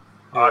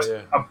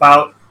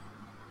about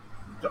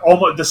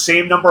almost the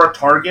same number of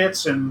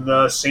targets and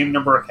the same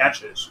number of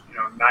catches.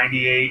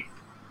 98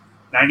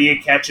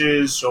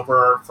 catches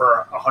for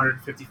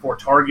 154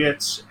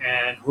 targets,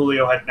 and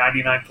Julio had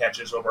 99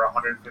 catches over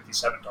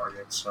 157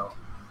 targets. So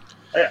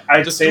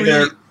I'd say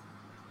they're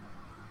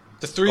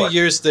the 3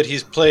 years that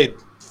he's played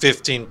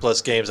 15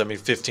 plus games. I mean,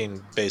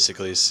 15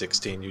 basically is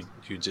 16.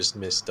 You just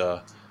missed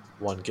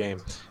 1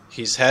 game.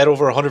 He's had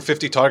over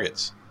 150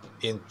 targets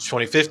in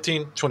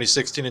 2015,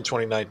 2016, and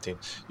 2019.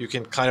 You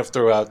can kind of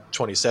throw out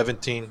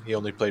 2017. He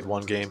only played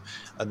 1 game.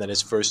 And then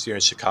his first year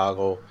in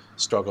Chicago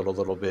struggled a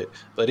little bit.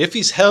 But if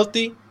he's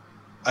healthy,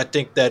 I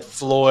think that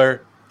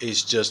floor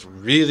is just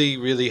really,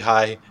 really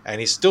high. And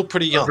he's still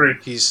pretty young. Agreed.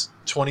 He's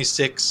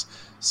 26.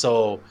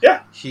 So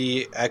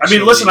he I actually...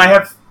 mean, listen, I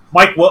have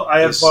Mike... Well,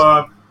 I have,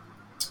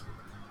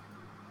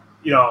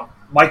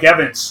 Mike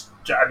Evans...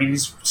 I mean,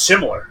 he's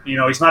similar.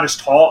 He's not as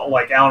tall.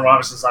 Like, Allen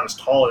Robinson's not as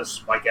tall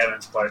as Mike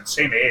Evans, but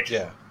same age.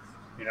 Yeah.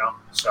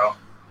 So.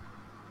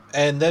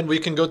 And then we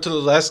can go to the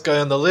last guy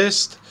on the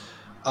list.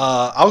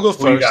 I'll go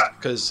first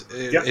because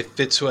it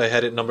fits who I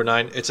had at number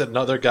 9. It's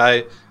another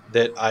guy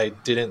that I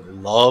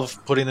didn't love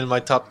putting in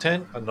my top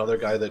 10. Another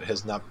guy that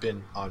has not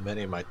been on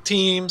many of my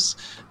teams.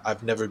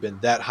 I've never been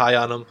that high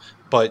on him,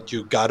 but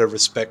you got to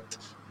respect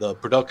the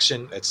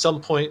production at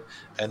some point,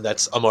 and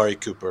that's Amari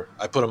Cooper.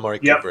 I put Amari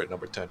Cooper at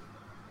number 10.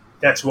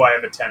 That's who I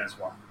have at 10 as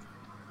well.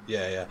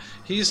 Yeah.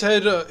 He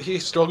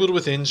struggled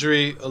with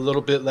injury a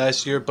little bit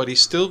last year, but he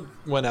still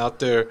went out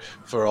there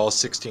for all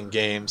 16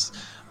 games.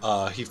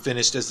 He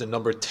finished as the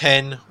number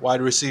 10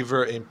 wide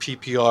receiver in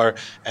PPR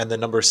and the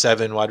number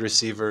 7 wide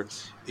receiver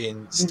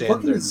in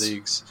standard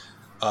leagues.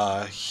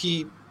 I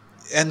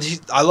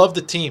love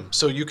the team.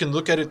 So you can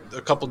look at it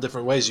a couple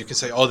different ways. You can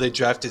say, they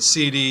drafted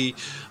CD.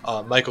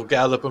 Michael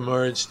Gallup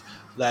emerged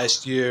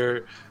last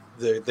year.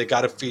 They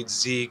got to feed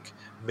Zeke.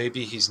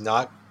 Maybe he's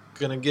not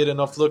going to get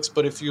enough looks,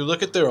 but if you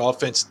look at their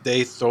offense,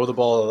 they throw the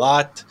ball a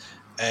lot,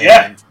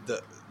 and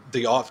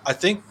I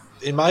think,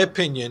 in my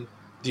opinion,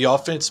 the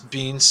offense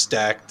being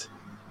stacked,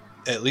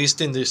 at least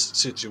in this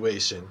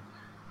situation,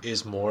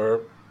 is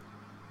more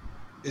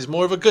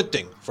of a good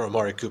thing for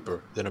Amari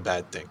Cooper than a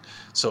bad thing.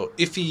 So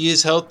if he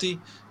is healthy,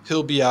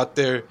 he'll be out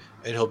there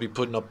and he'll be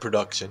putting up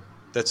production.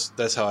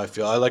 That's how I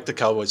feel. I like the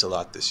Cowboys a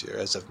lot this year,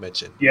 as I've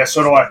mentioned. Yeah,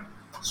 so do I.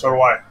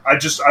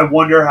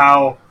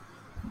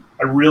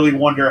 I really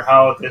wonder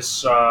how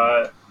this,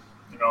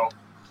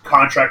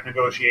 contract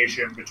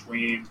negotiation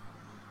between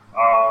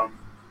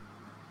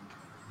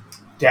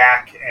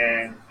Dak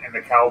and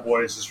the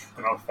Cowboys is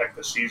going to affect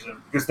the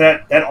season, because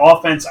that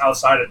offense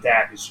outside of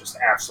Dak is just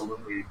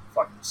absolutely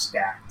fucking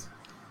stacked.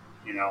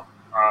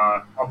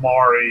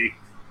 Amari,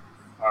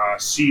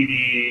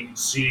 CD,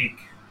 Zeke,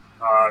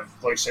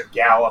 like I said,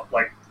 Gallup,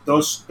 like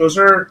those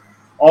are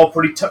all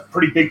pretty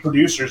big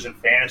producers in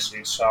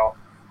fantasy. So.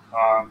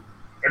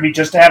 I mean,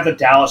 just to have the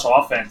Dallas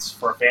offense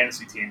for a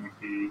fantasy team would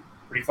be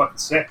pretty fucking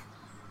sick.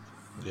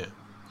 Yeah.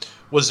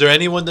 Was there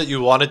anyone that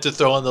you wanted to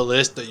throw on the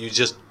list that you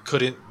just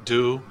couldn't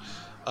do?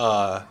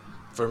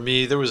 For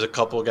me, there was a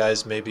couple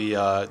guys, maybe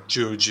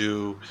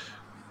Juju,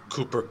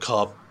 Cooper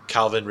Kupp,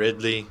 Calvin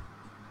Ridley.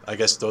 I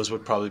guess those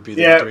would probably be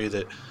the 3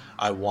 that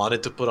I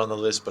wanted to put on the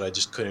list, but I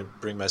just couldn't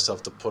bring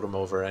myself to put them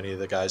over any of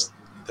the guys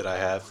that I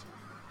have.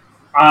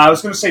 I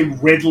was going to say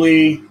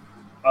Ridley.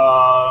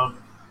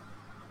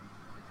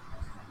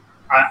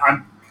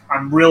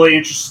 I'm really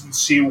interested to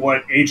see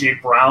what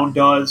AJ Brown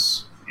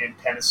does in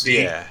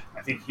Tennessee. Yeah,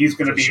 I think he's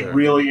going to be sure.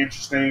 really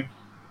interesting.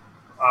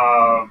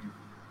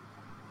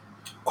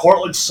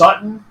 Cortland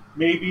Sutton,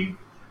 maybe.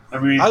 I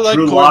mean, I like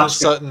Drew Cortland Lock's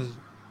Sutton.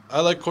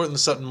 I like Cortland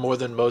Sutton more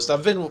than most.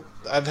 I've had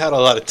a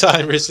lot of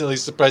time recently.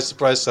 Surprise,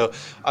 surprise. So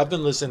I've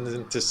been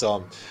listening to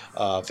some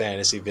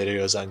fantasy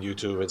videos on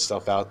YouTube and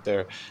stuff out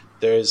there.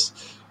 There's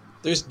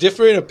there's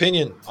different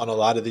opinion on a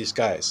lot of these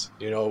guys.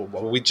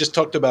 We just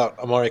talked about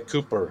Amari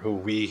Cooper, who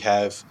we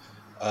have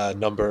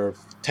number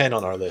 10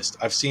 on our list.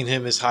 I've seen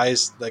him as high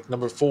as like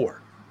number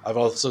 4. I've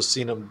also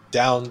seen him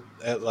down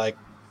at like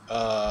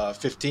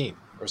 15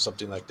 or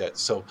something like that.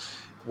 So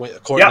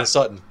Cortland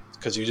Sutton,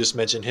 because you just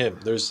mentioned him,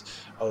 there's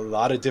a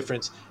lot of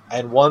difference.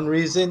 And one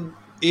reason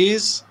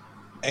is,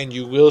 and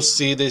you will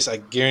see this, I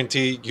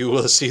guarantee you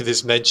will see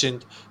this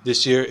mentioned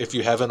this year if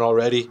you haven't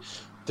already,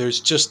 there's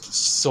just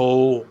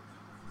so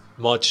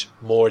much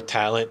more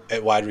talent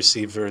at wide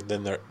receiver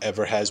than there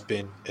ever has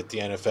been at the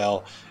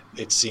NFL.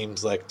 It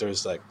seems like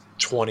there's like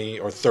 20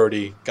 or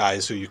 30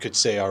 guys who you could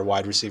say are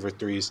wide receiver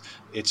threes.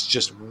 It's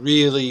just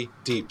really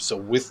deep. So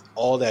with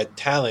all that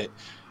talent,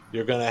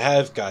 you're going to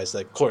have guys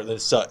like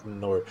Cortland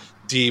Sutton or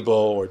Debo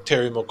or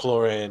Terry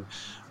McLaurin,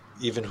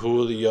 even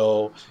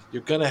Julio.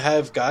 You're going to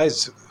have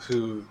guys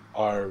who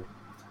are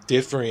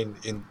differing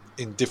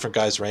in different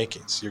guys'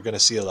 rankings. You're going to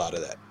see a lot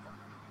of that.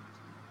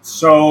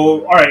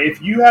 So, all right,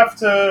 if you have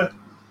to,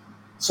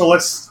 so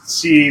let's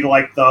see,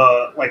 like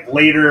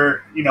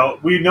later,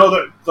 we know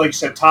that, like you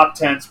said, top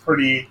 10's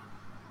pretty.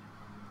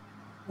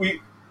 We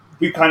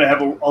kind of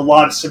have a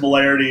lot of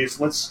similarities.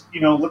 Let's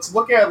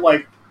look at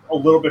like a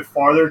little bit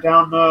farther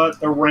down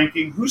the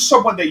ranking. Who's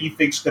someone that you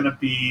think's going to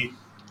be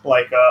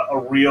like a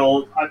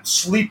real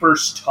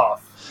sleeper's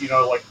tough?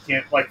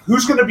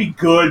 Who's going to be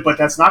good, but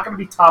that's not going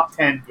to be top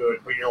 10 good.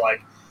 But you're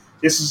like,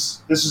 this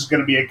is going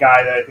to be a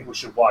guy that I think we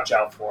should watch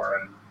out for.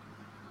 And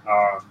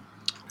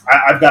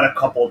I've got a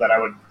couple that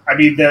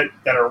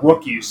that are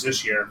rookies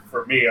this year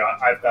for me.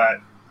 I've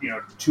got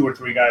 2 or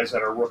 3 guys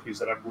that are rookies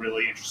that I'm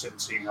really interested in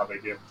seeing how they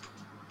do.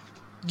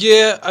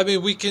 Yeah, I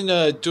mean, we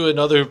can do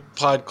another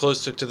pod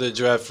closer to the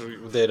draft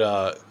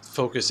that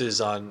focuses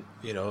on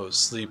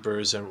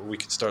sleepers, and we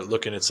can start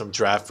looking at some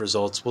draft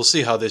results. We'll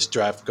see how this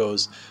draft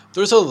goes.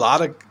 There's a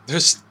lot of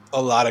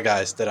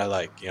guys that I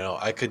like.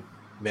 I could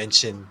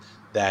mention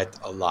that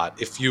a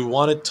lot. If you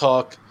want to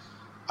talk,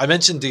 I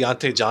mentioned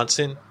Deontay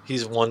Johnson.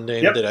 He's one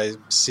name that I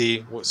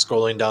see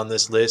scrolling down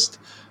this list.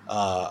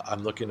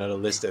 I'm looking at a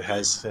list that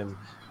has him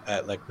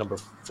at like number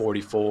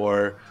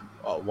 44.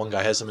 One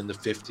guy has him in the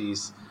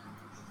 50s.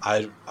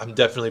 I'm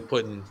definitely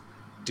putting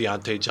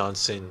Deontay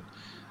Johnson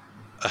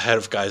ahead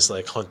of guys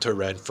like Hunter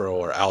Renfrow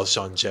or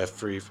Alshon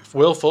Jeffrey.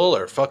 Will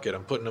Fuller, fuck it,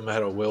 I'm putting him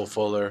ahead of Will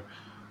Fuller,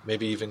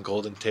 maybe even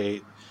Golden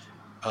Tate.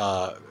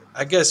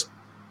 I guess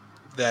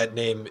that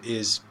name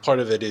is part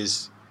of it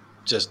is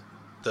just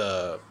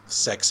the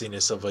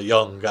sexiness of a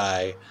young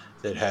guy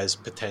that has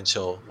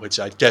potential, which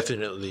I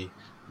definitely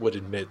would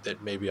admit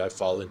that maybe I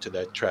fall into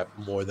that trap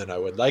more than I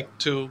would like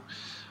to.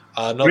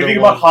 What do you think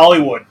about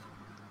Hollywood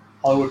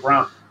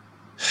Brown?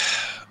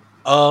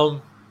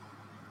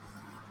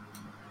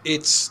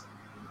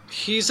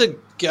 He's a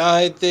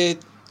guy that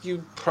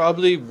you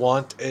probably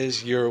want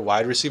as your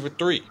wide receiver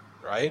 3,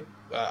 right?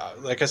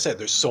 Like I said,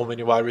 there's so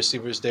many wide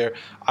receivers there.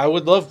 I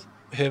would love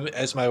him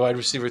as my wide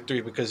receiver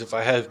 3 because if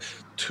I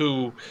have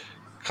 2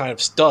 kind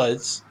of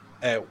studs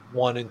at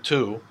 1 and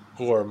 2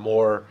 who are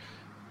more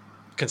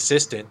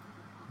consistent,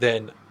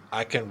 then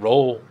I can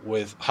roll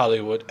with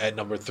Hollywood at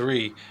number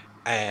 3,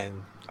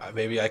 and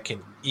maybe I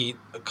can eat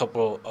a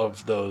couple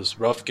of those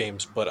rough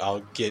games, but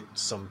I'll get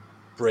some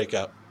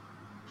breakout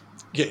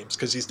games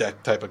because he's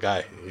that type of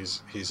guy.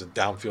 He's a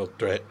downfield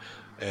threat,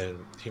 and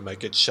he might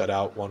get shut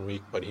out one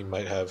week, but he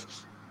might have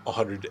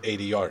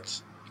 180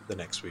 yards the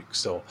next week.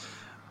 So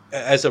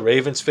as a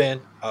Ravens fan,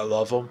 I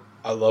love him.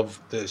 I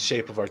love the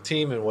shape of our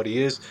team and what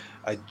he is.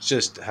 I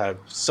just have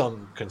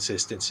some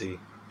consistency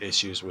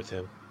issues with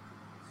him.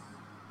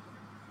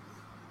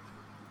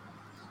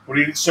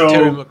 Judy,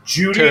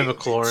 Terry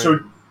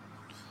McLaurin.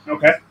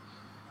 Okay.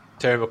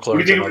 Terry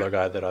McLaurin's another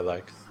guy that I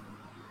like.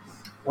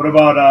 What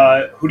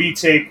about who do you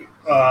take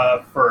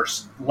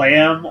first,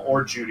 Lamb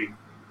or Judy?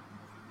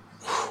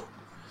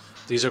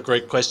 These are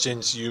great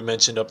questions. You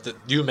mentioned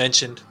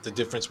the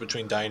difference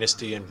between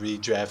dynasty and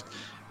redraft,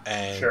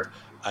 and sure.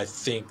 I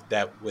think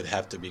that would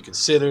have to be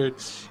considered.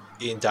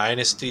 In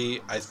dynasty,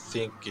 I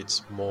think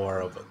it's more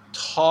of a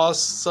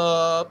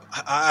toss-up.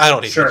 I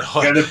don't even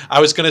know. Yeah,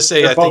 I was going to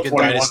say I think in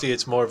 21. Dynasty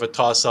it's more of a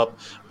toss-up,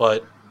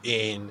 but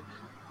in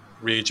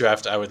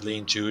redraft I would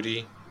lean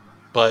Judy.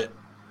 But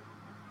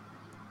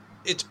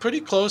it's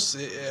pretty close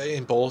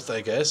in both, I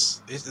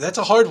guess. That's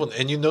a hard one.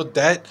 And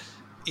that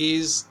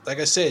is, like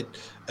I said,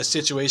 a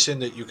situation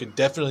that you could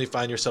definitely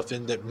find yourself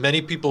in, that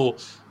many people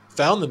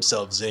found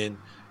themselves in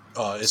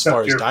As Except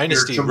far as you're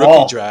dynasty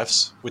Jamal. rookie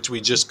drafts, which we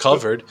just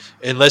covered,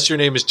 unless your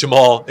name is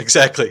Jamal,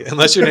 exactly.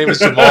 Unless your name is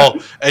Jamal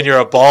and you're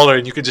a baller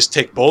and you can just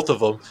take both of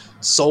them.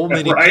 So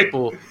many Right?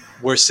 people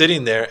were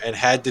sitting there and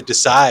had to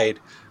decide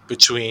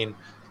between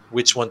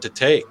which one to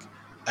take.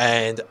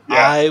 And Yeah,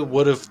 I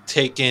would have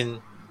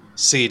taken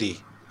CD,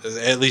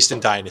 at least in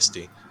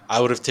dynasty. I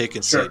would have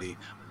taken sure, CD,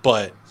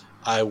 but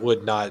I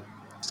would not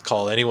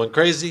call anyone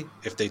crazy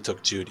if they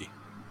took Judy.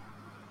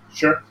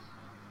 sure.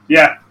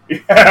 Yeah,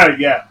 yeah,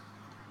 yeah.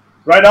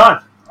 Right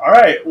on. All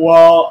right.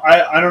 Well,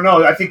 I don't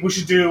know. I think we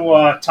should do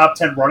top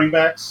 10 running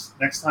backs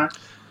next time.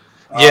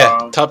 Yeah,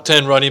 Um, top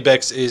 10 running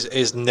backs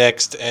is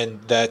next, and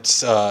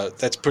that's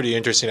pretty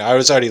interesting. I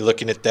was already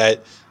looking at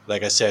that.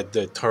 Like I said,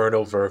 the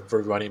turnover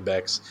for running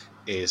backs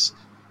is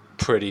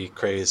pretty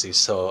crazy.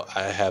 So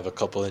I have a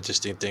couple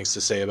interesting things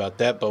to say about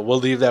that, but we'll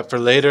leave that for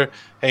later.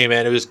 Hey,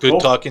 man, it was good cool.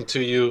 talking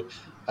to you.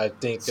 I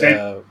think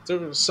Same. there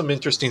was some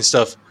interesting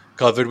stuff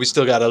covered. We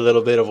still got a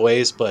little bit of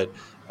ways, but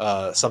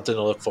something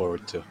to look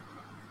forward to.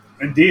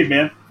 Indeed,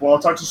 man. Well, I'll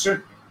talk to you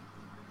soon.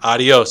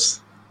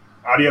 Adios.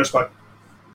 Adios, bud.